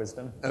for our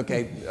wisdom?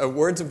 Okay,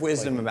 words of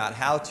wisdom about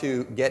how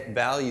to get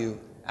value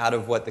out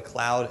of what the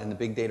cloud and the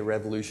big data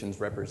revolutions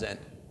represent,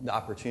 the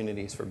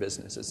opportunities for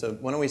businesses. So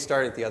why don't we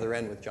start at the other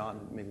end with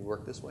John, maybe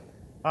work this way.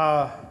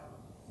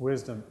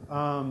 Wisdom.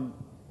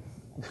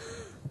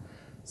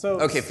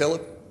 Okay,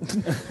 Philip.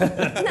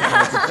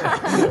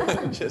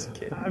 Just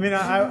kidding. I mean,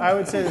 I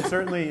would say that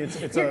certainly it's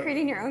You're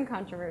creating your own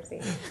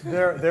controversy.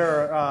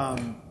 There are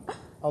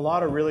a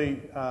lot of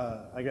really,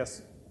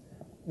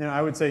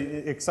 I would say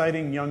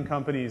exciting young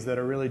companies that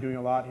are really doing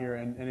a lot here.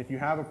 And if you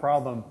have a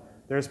problem,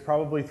 there's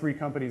probably 3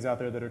 companies out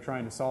there that are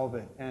trying to solve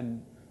it.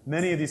 And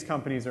many of these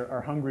companies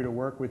are hungry to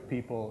work with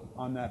people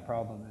on that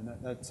problem.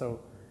 And so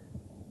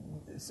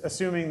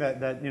assuming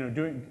that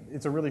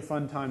it's a really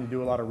fun time to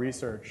do a lot of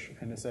research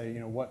and to say,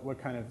 what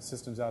kind of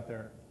systems out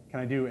there can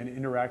I do, and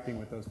interacting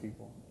with those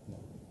people.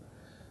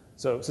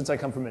 So since I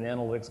come from an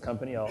analytics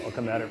company, I'll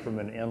come at it from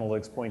an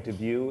analytics point of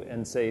view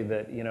and say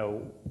that,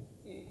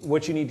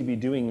 what you need to be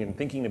doing and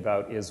thinking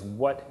about is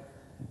what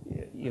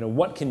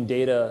can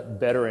data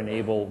better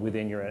enable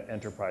within your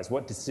enterprise?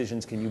 What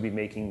decisions can you be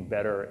making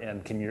better,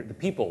 and can the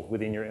people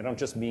within I don't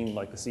just mean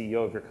like the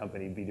CEO of your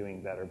company be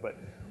doing better, but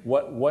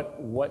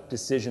what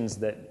decisions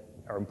that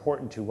are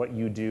important to what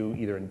you do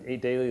either in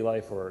daily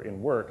life or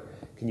in work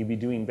can you be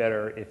doing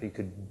better if you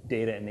could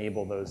data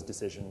enable that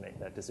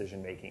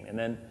decision making? And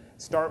then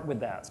start with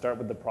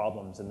the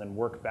problems, and then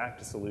work back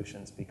to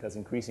solutions, because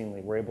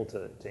increasingly we're able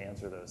to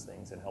answer those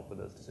things and help with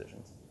those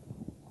decisions.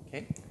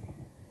 Okay.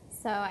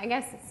 So I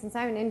guess since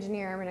I'm an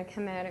engineer, I'm going to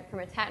come at it from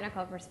a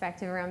technical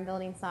perspective around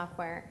building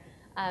software.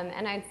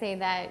 And I'd say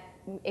that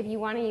if you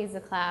want to use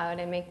the cloud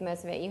and make the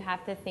most of it, you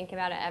have to think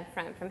about it up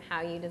front from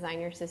how you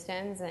design your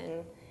systems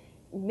and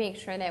make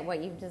sure that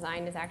what you've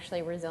designed is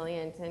actually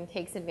resilient and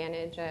takes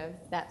advantage of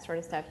that sort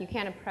of stuff. You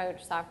can't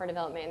approach software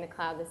development in the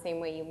cloud the same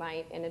way you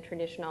might in a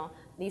traditional,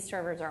 these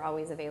servers are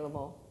always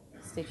available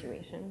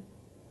situation.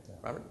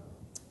 Robert?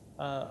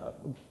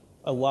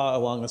 A lot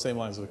along the same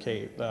lines with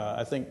Kate.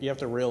 I think you have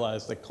to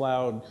realize the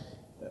cloud,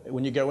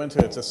 when you go into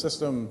it, it's a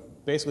system,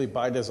 basically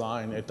by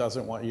design, it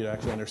doesn't want you to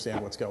actually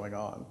understand what's going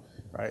on,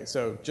 right?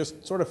 So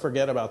just sort of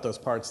forget about those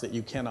parts that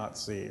you cannot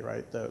see,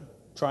 right?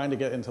 Trying to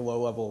get into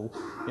low-level,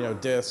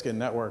 disk and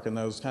network and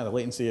those kind of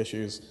latency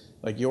issues,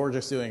 like you're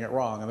just doing it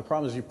wrong. And the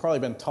problem is you've probably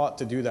been taught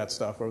to do that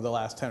stuff over the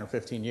last 10 or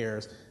 15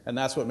 years, and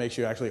that's what makes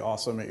you actually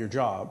awesome at your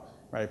job,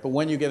 right? But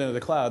when you get into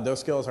the cloud, those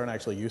skills aren't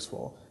actually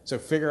useful. So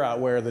figure out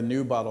where the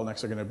new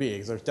bottlenecks are going to be,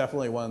 because there's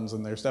definitely ones,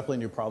 and there's definitely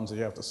new problems that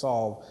you have to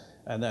solve,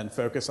 and then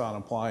focus on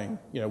applying,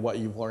 what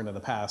you've learned in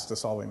the past to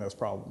solving those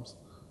problems.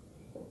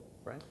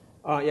 Right.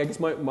 I guess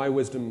my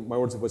words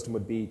of wisdom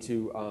would be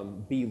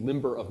to be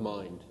limber of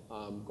mind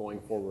going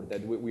forward.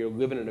 That we are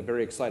living in a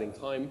very exciting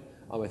time.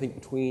 I think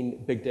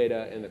between big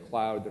data and the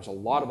cloud, there's a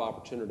lot of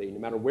opportunity. No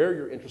matter where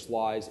your interest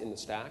lies in the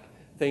stack,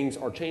 things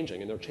are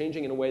changing, and they're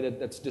changing in a way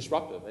that's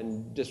disruptive,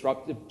 and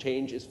disruptive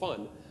change is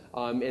fun.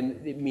 And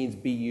it means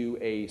be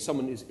you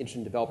someone who's interested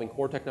in developing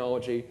core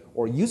technology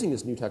or using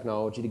this new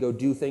technology to go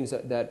do things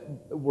that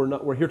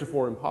were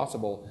heretofore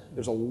impossible.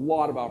 There's a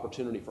lot of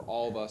opportunity for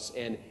all of us,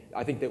 and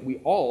I think that we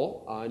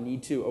all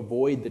need to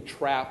avoid the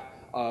trap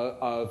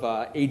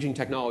of aging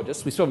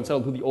technologists. We still haven't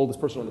settled who the oldest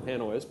person on the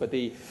panel is, but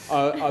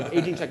of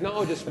aging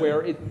technologists,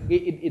 where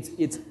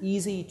it's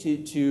easy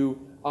to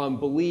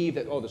believe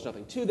that, there's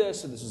nothing to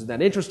this, and this isn't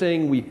that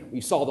interesting.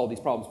 We solved all these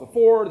problems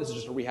before. This is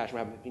just a rehash of what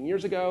happened 15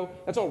 years ago.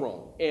 That's all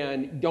wrong.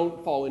 And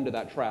don't fall into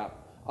that trap.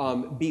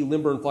 Be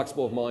limber and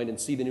flexible of mind and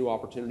see the new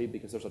opportunity,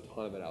 because there's a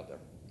ton of it out there.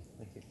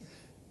 Thank you.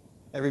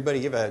 Everybody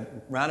give a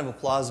round of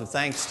applause of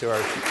thanks to our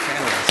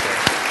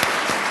panelists.